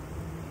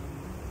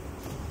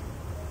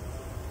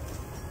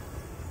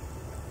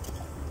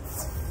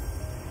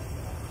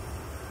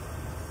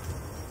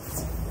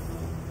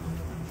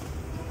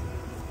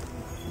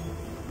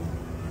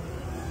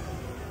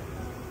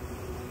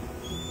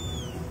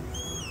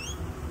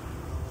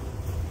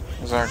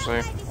 He's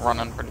actually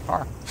running pretty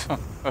far.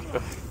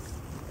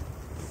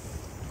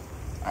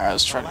 Alright,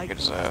 let's try to get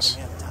his ass.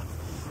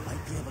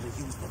 Might be able to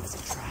use them as a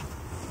trap.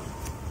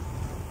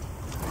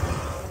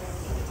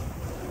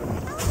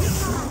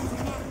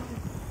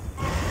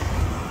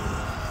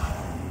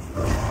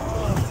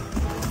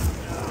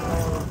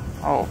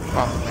 Oh,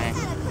 fuck me.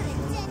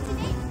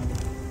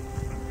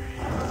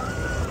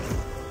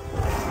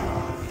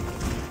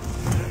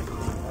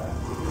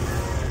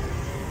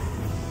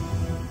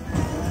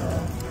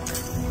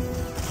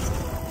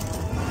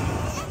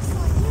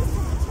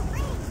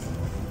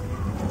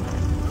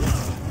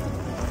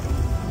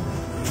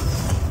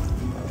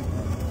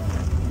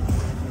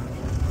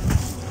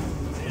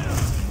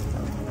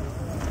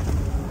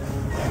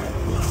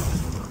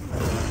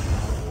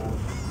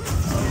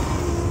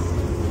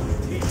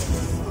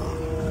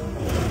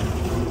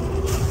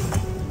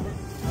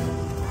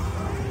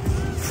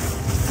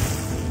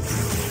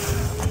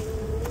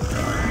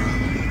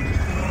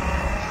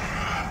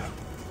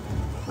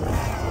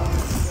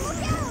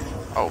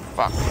 Oh,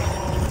 fuck.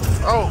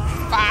 Oh,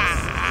 fuck!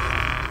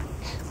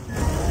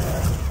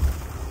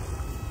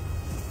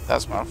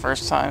 That's my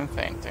first time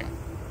fainting.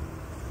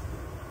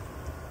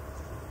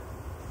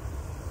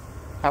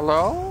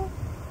 Hello?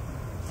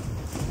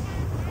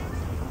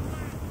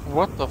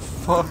 What the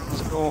fuck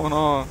is going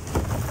on?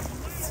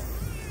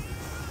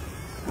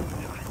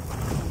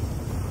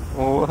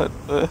 What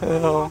the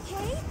hell?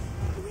 Okay?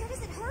 Where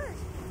does it hurt?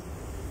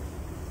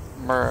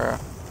 Bruh.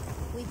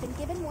 We've been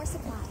given more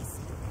supplies.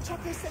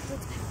 Check their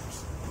cichlids pouch.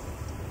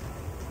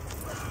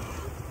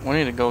 We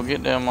need to go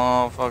get them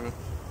motherfucker.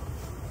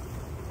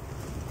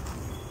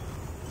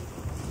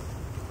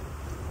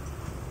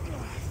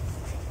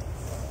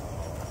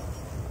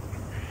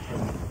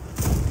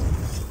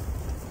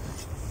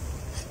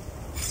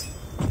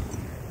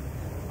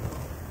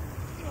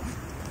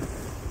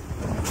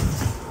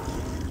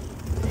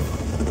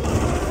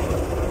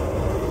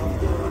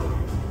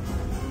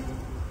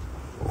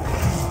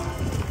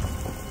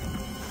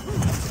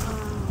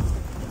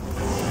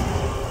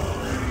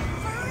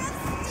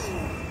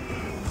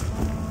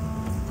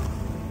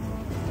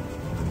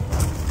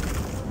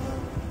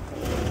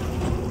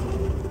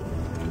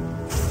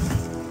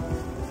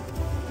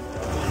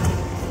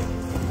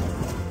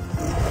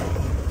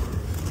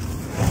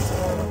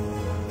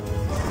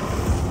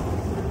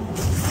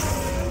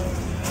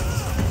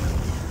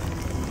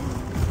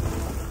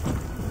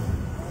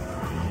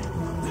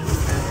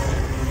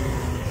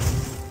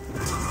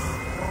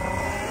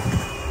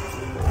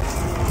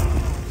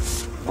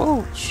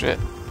 Oh, shit.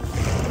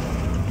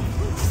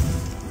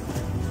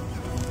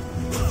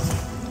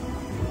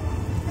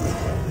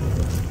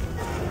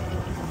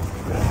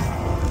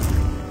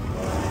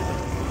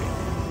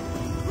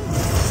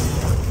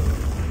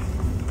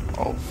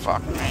 Oh,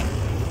 fuck me.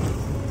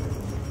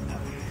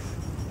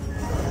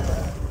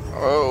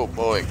 Oh,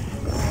 boy.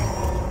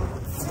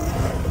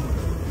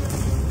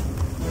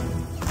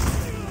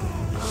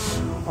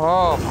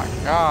 Oh, my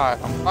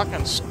God. I'm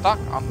fucking stuck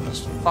on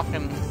this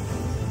fucking...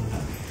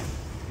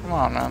 Come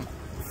on, man.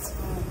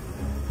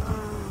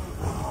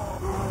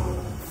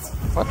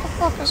 What the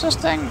fuck is this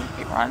thing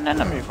keep running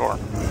into me for?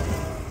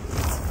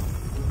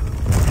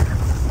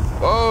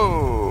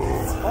 Whoa!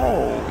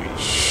 Holy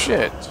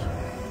shit!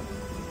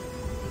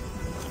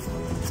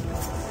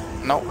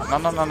 No, no,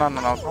 no, no, no,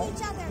 no, no! Don't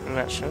do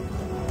that shit.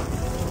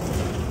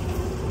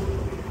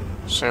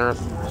 Sarah,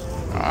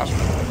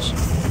 hospitals.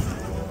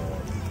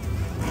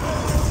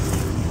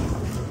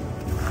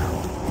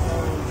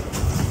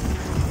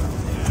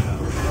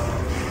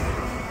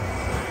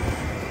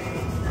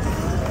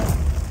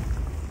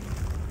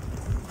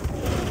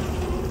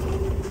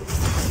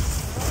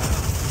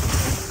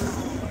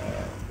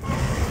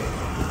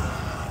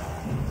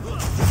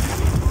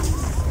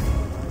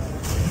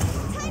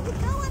 Time to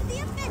go on the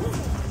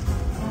offensive.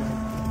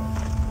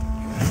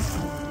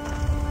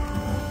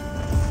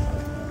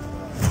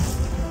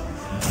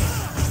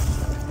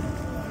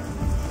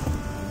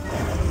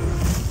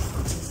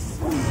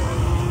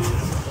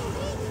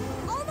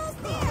 Almost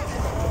there.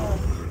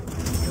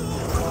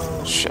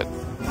 Shit.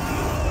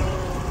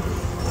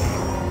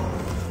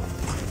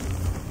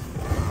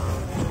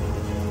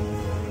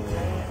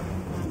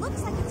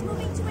 Looks like it's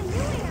moving to a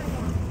new area.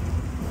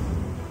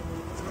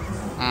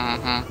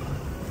 Mm-hmm.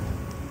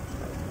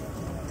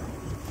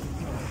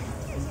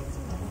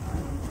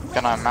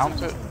 Can I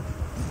mount it?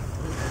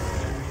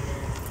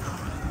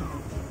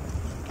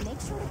 Make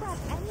sure to grab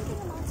anything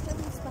the monster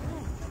leaves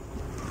behind.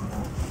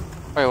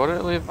 Wait, what did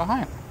it leave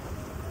behind? The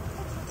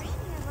terrain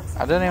here looks I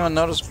like didn't a even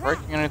natural notice trap.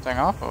 breaking anything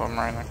off of them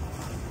or anything.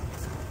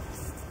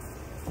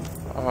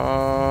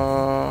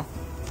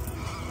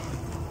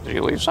 Did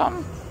you leave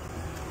something?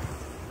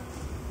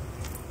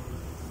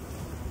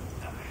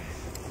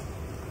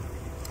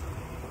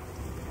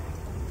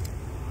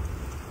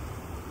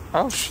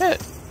 Oh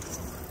shit!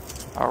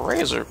 A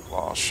razor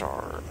claw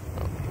shard.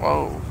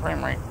 Whoa,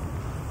 frame rate.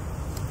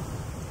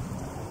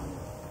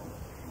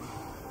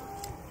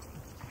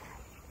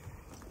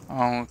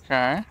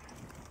 Okay.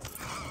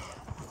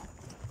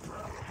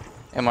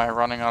 Am I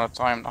running out of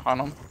time to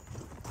hunt them?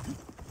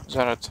 Is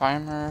that a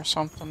timer or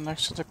something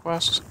next to the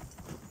quest?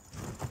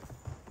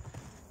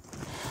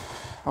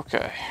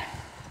 Okay.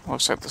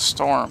 Looks like the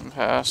storm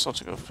passed. Let's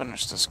go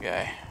finish this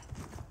guy.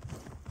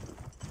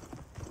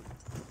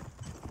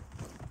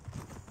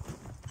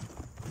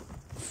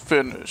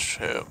 Finish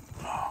him.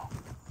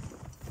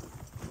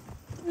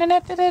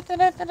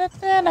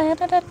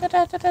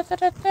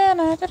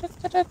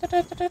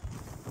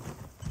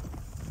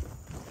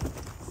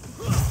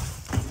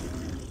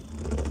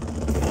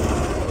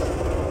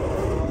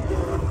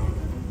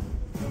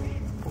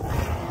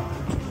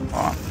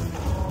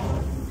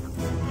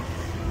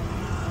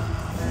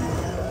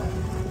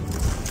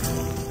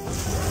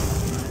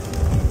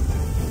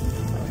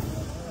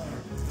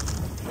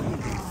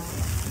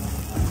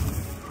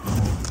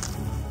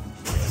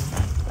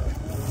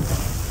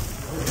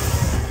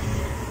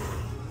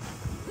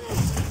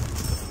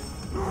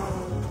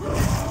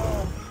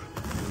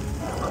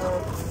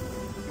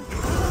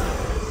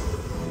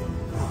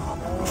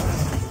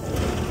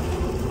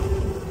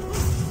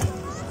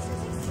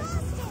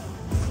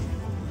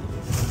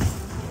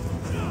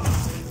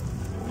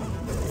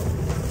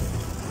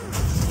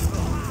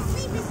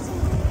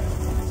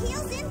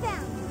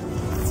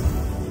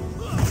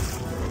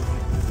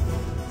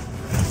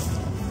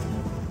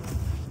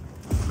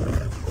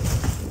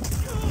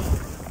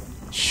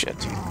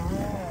 Shit.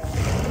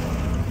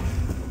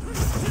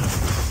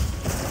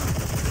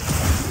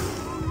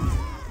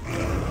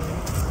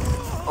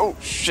 Oh,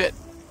 shit.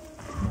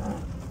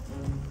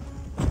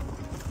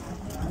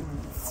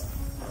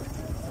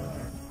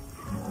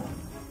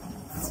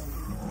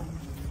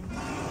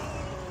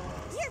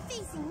 You're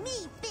facing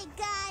me, big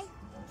guy.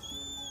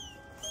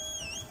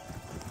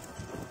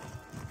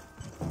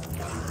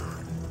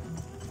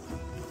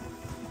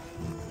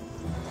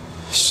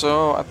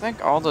 So, I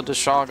think all the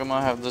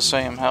Deshagama have the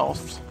same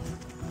health.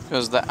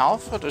 Because the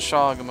Alpha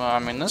Deshagama, I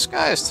mean, this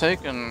guy is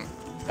taking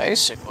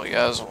basically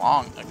as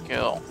long to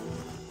kill.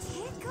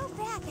 Can't go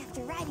back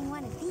after riding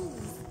one of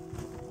these.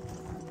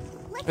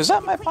 Let's Is that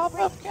take a my quick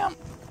pop-up break. camp?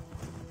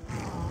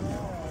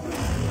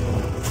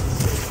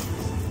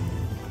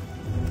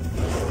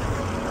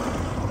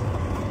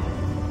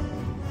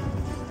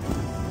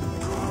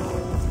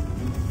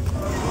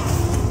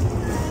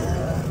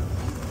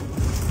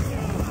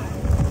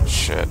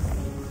 Shit.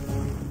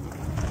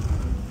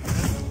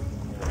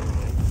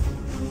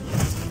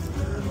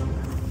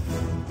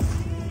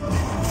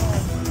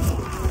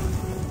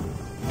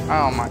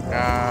 Oh my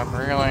god,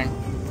 really?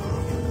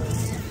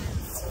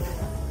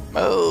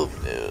 Move,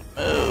 dude,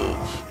 move.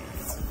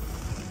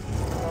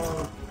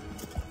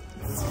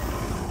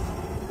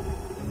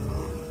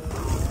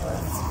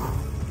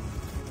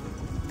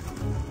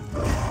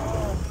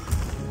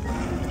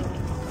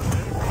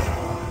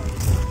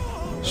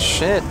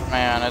 Shit,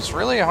 man, it's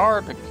really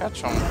hard to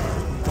catch them.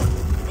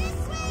 This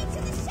way to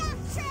the shock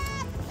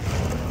trap.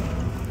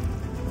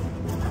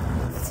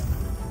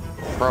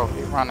 Bro,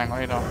 keep running, what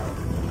are you doing?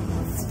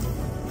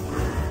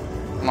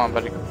 Come on,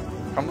 buddy.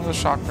 Come to the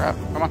shock trap.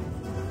 Come on.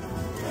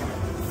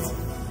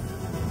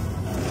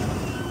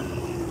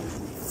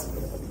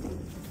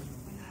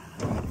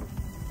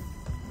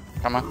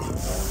 Come on.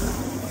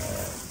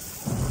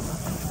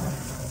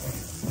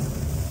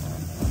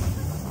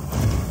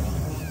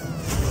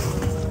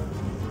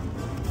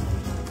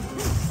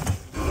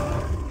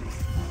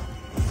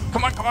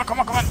 Come on, come on, come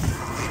on, come on.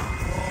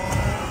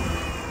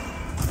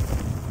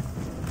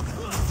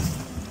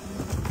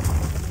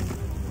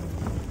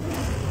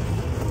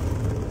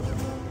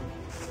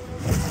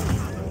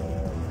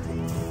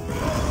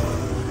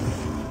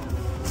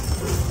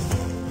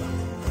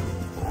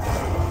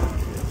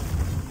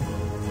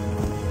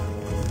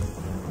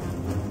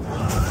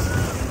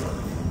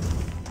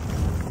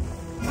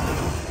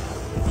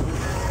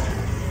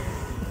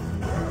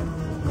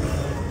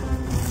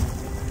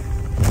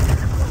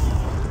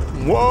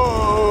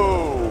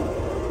 Whoa!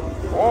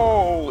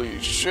 Holy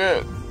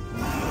shit!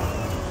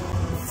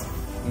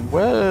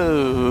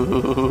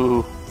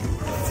 Whoa!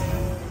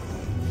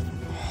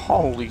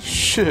 Holy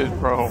shit,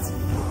 bro!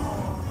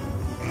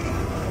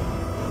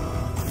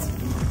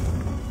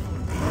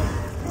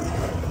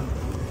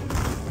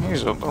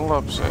 He's a little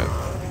upset.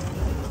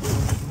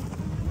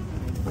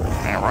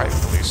 And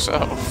rightfully so.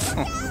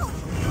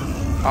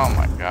 Oh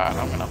my god,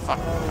 I'm gonna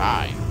fucking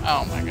die.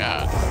 Oh my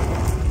god.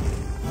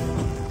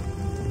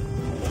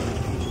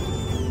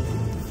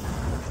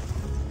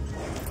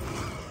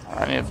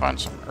 I need to find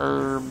some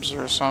herbs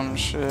or some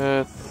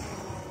shit.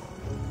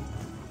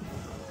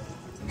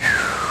 Whew,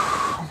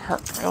 I'm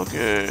hurting real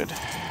good.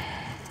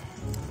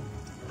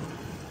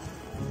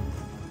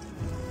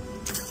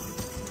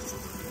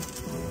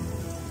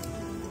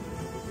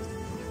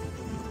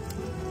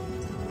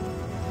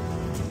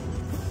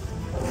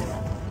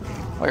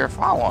 Oh, you're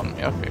following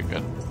me. Okay,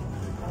 good.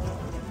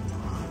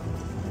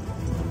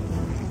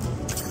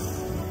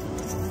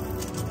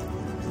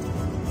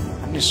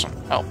 I need some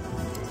help.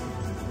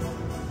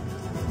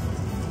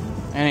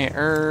 Any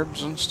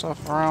herbs and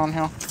stuff around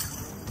here?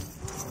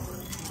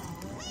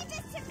 Leave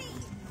this to me.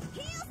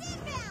 Heels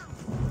inbound.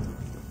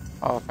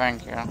 Oh,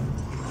 thank you.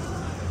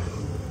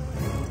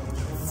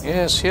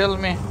 Yes, heal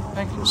me.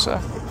 Thank you,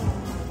 sir.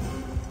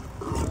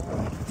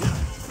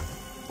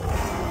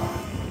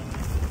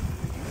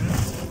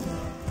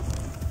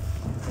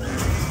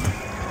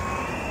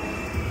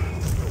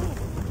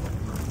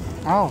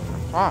 Oh, for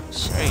fuck's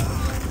sake.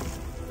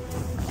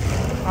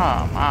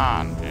 Come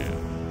on, dude.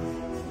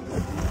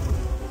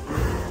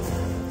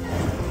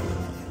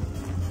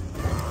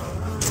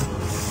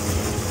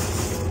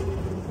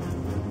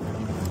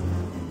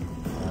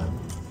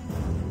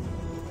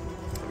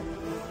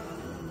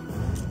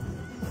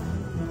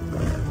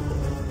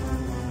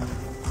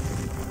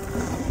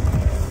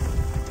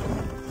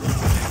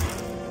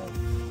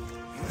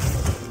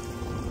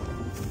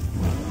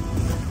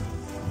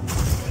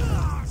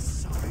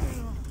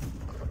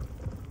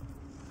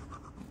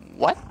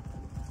 What?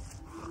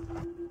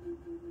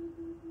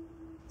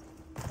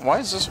 Why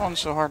is this one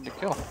so hard to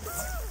kill?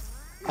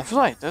 I feel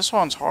like this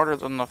one's harder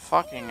than the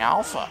fucking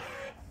alpha.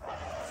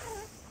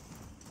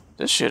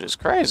 This shit is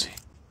crazy.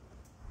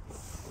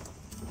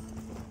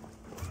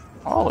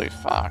 Holy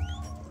fuck.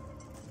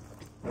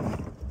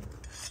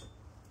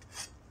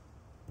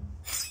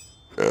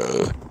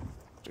 Dude,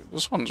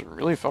 this one's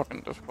really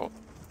fucking difficult.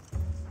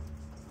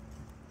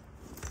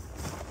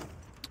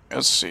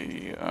 Let's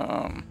see,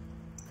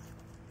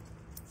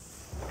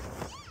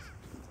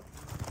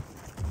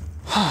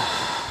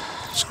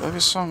 let's go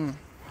get some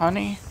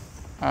honey,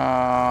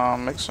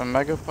 make some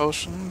mega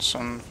potions,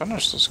 and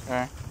finish this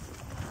guy.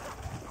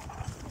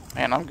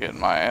 Man, I'm getting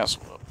my ass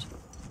whooped.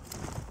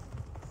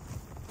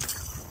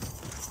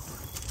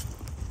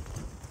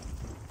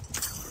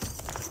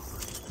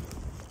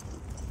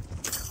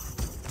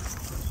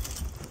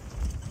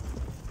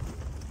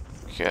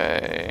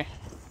 Okay.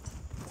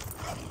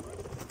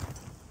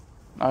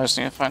 Now I just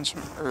need to find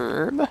some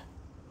herb.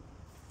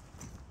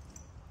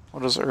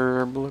 What does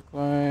herb look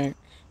like?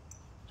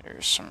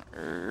 There's some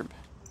herb.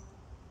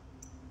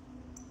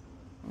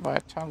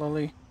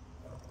 Vitality.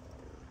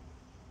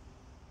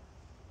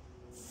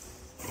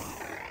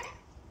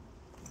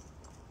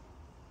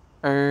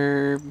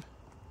 Herb.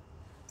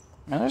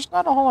 Man, there's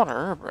not a whole lot of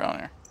herb around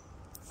here.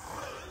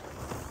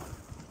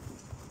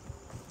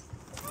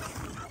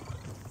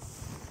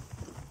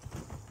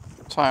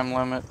 Time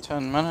limit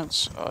 10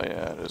 minutes. Oh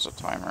yeah, it is a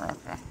timer.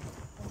 Okay.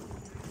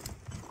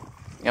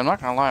 Yeah, I'm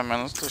not gonna lie,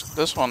 man.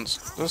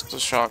 The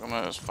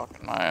shotgun is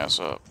fucking my ass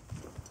up.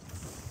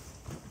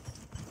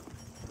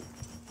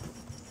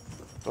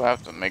 Do I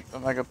have to make the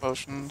mega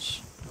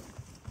potions?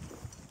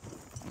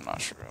 I'm not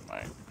sure I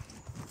might.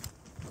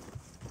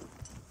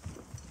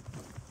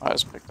 I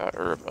just picked that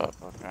herb up.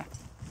 Okay.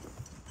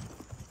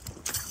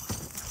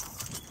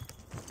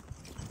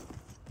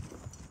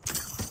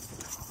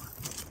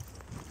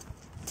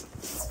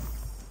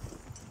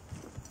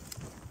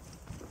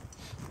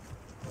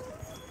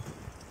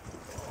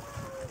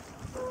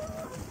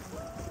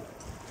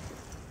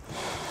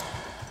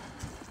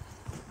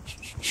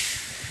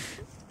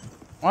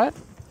 What?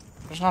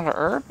 There's not an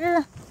herb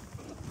here?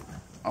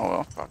 Oh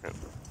well, fuck it.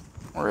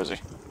 Where is he?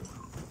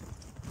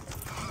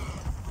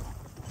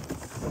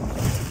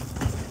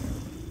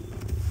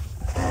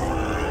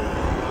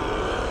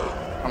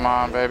 Come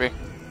on, baby.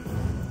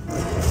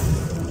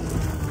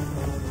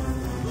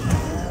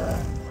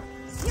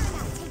 You're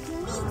not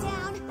taking me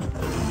down.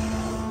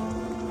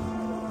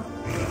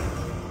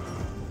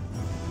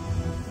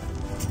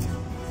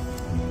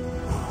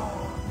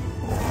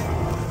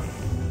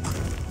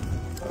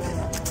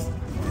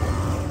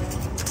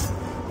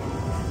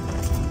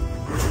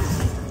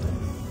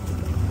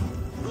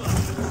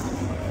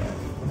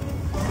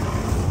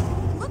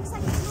 Looks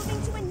like it's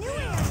moving to a new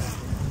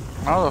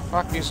area. Oh, the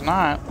fuck he's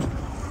not.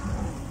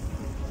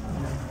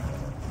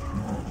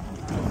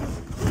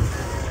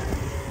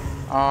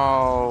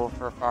 Oh,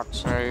 for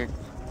fuck's sake.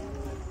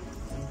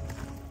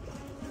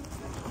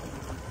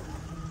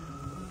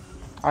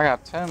 I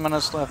got 10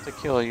 minutes left to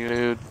kill you,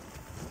 dude.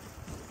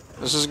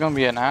 This is gonna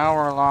be an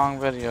hour-long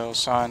video,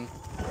 son.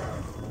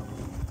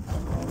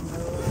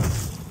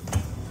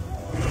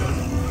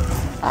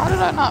 How did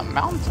I not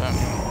mount him?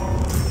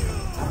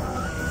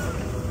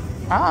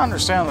 I don't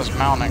understand this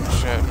mounting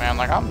shit, man.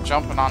 Like, I'm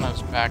jumping on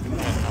his back and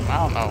hitting him. I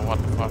don't know what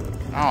the fuck.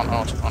 I don't know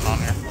what's going on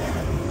here.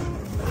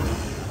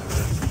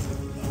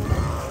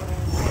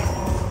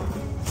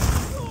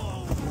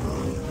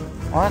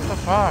 What the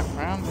fuck,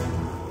 man?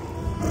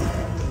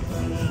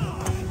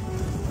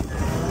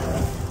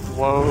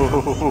 Whoa.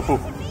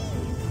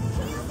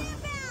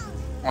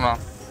 Hold on.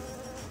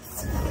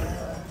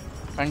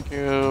 Thank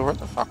you. Where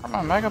the fuck are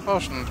my mega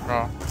potions,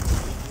 bro?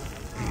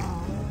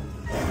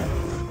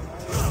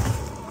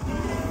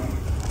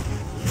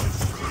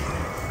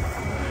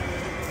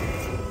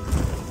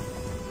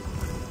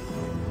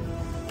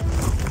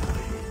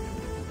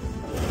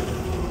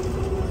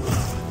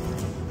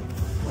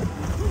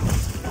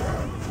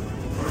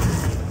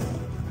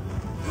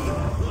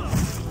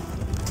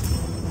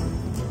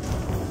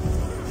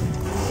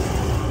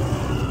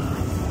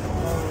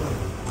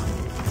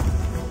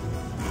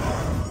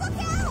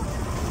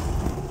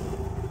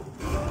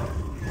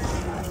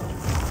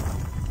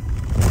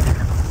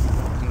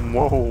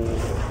 Whoa.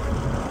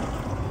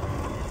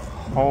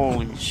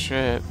 Holy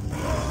shit.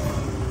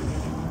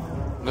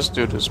 This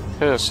dude is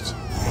pissed.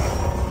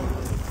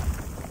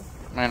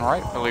 I mean,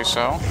 rightfully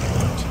so.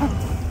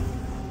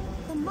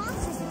 The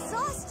monster's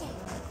exhausted.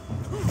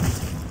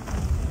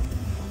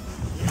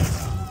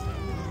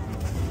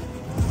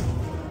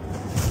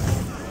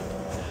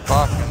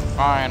 Fucking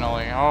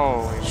finally.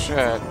 Holy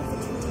shit.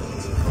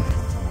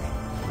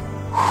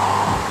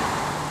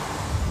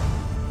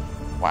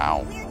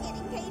 Wow. We're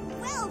getting paid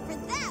well for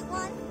that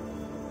one.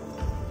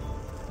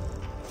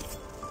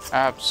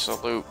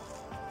 Absolute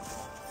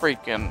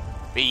freaking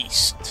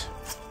beast.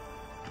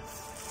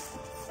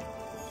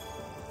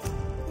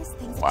 This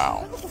thing's Wow.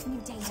 terrible with new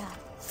data.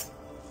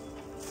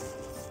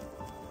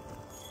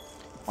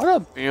 What a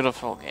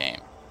beautiful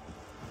game.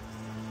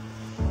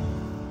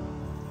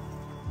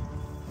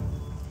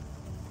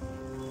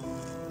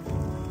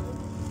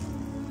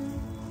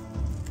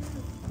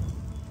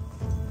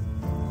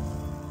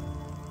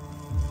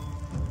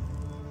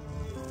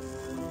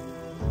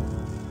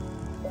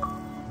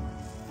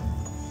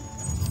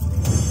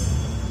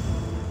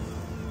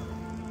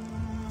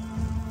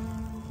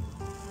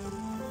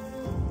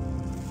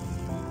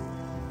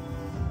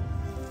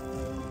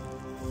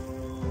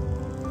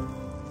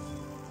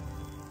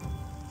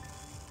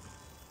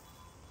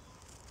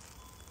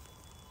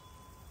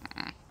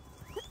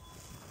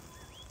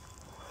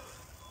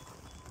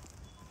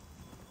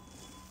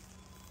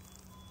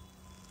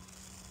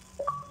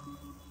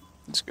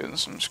 Let's get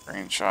some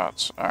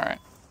screenshots. Alright.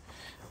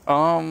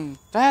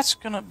 That's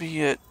gonna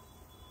be it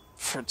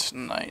for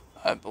tonight,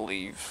 I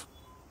believe.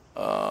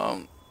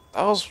 That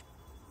was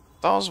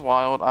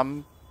wild.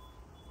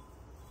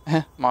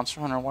 Monster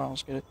Hunter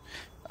Wilds, get it?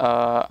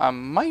 I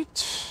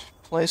might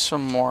play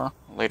some more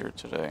later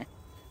today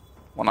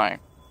when I,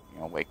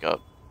 wake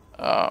up.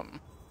 I'm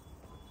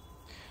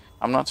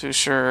not too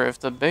sure if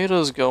the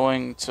beta's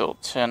going till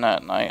 10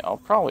 at night. I'll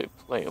probably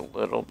play a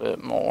little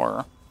bit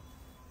more.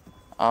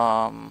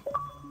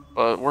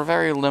 But we're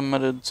very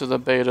limited to the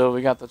beta.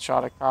 We got the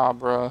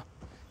Chotacabra,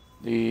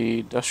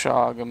 the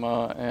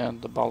Dashagama,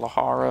 and the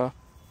Balahara.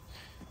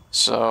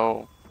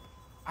 So,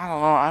 I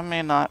don't know, I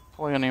may not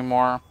play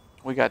anymore.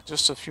 We got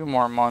just a few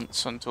more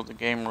months until the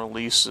game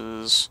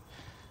releases.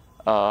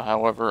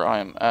 However, I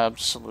am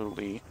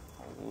absolutely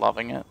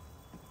loving it.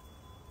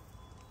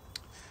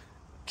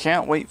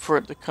 Can't wait for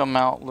it to come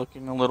out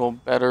looking a little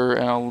better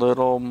and a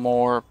little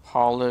more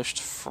polished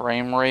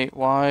frame rate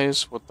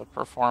wise with the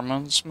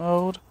performance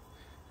mode.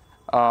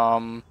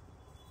 I'm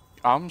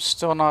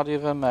still not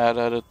even mad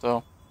at it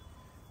though.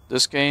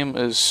 This game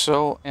is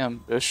so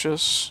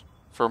ambitious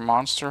for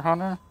Monster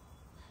Hunter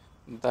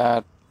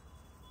that,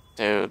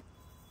 dude,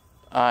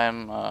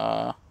 I'm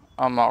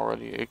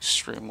already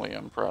extremely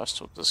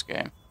impressed with this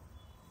game.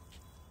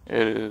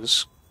 It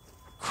is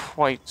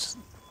quite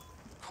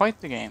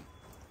the game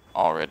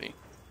already.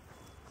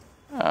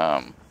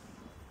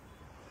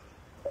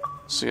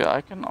 So yeah,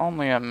 I can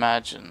only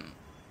imagine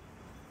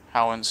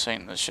how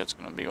insane this shit's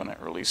gonna be when it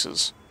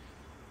releases.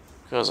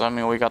 Because, I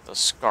mean, we got the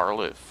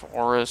Scarlet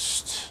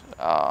Forest.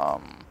 I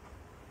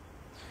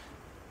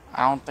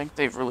don't think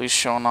they've really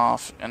shown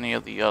off any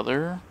of the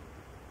other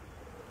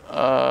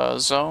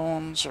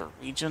zones or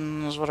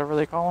regions, whatever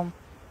they call them.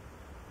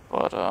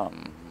 But,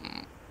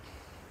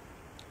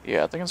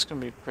 yeah, I think it's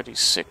gonna be pretty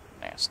sick,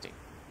 nasty.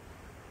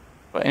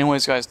 But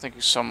anyways, guys, thank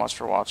you so much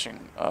for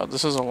watching.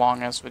 This is a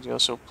long-ass video,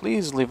 so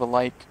please leave a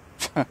like.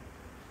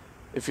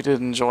 If you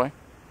did enjoy,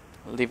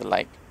 leave a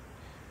like.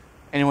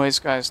 Anyways,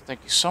 guys,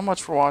 thank you so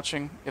much for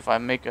watching. If I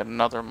make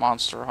another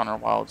Monster Hunter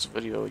Wilds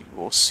video, you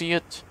will see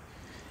it.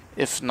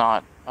 If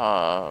not,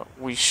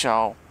 we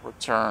shall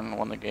return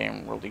when the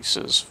game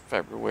releases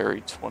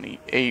February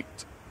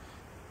 28th.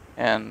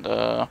 And,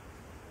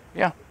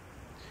 yeah.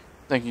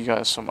 Thank you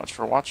guys so much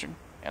for watching,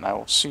 and I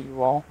will see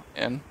you all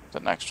in the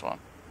next one.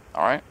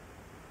 Alright?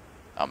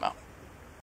 I'm out.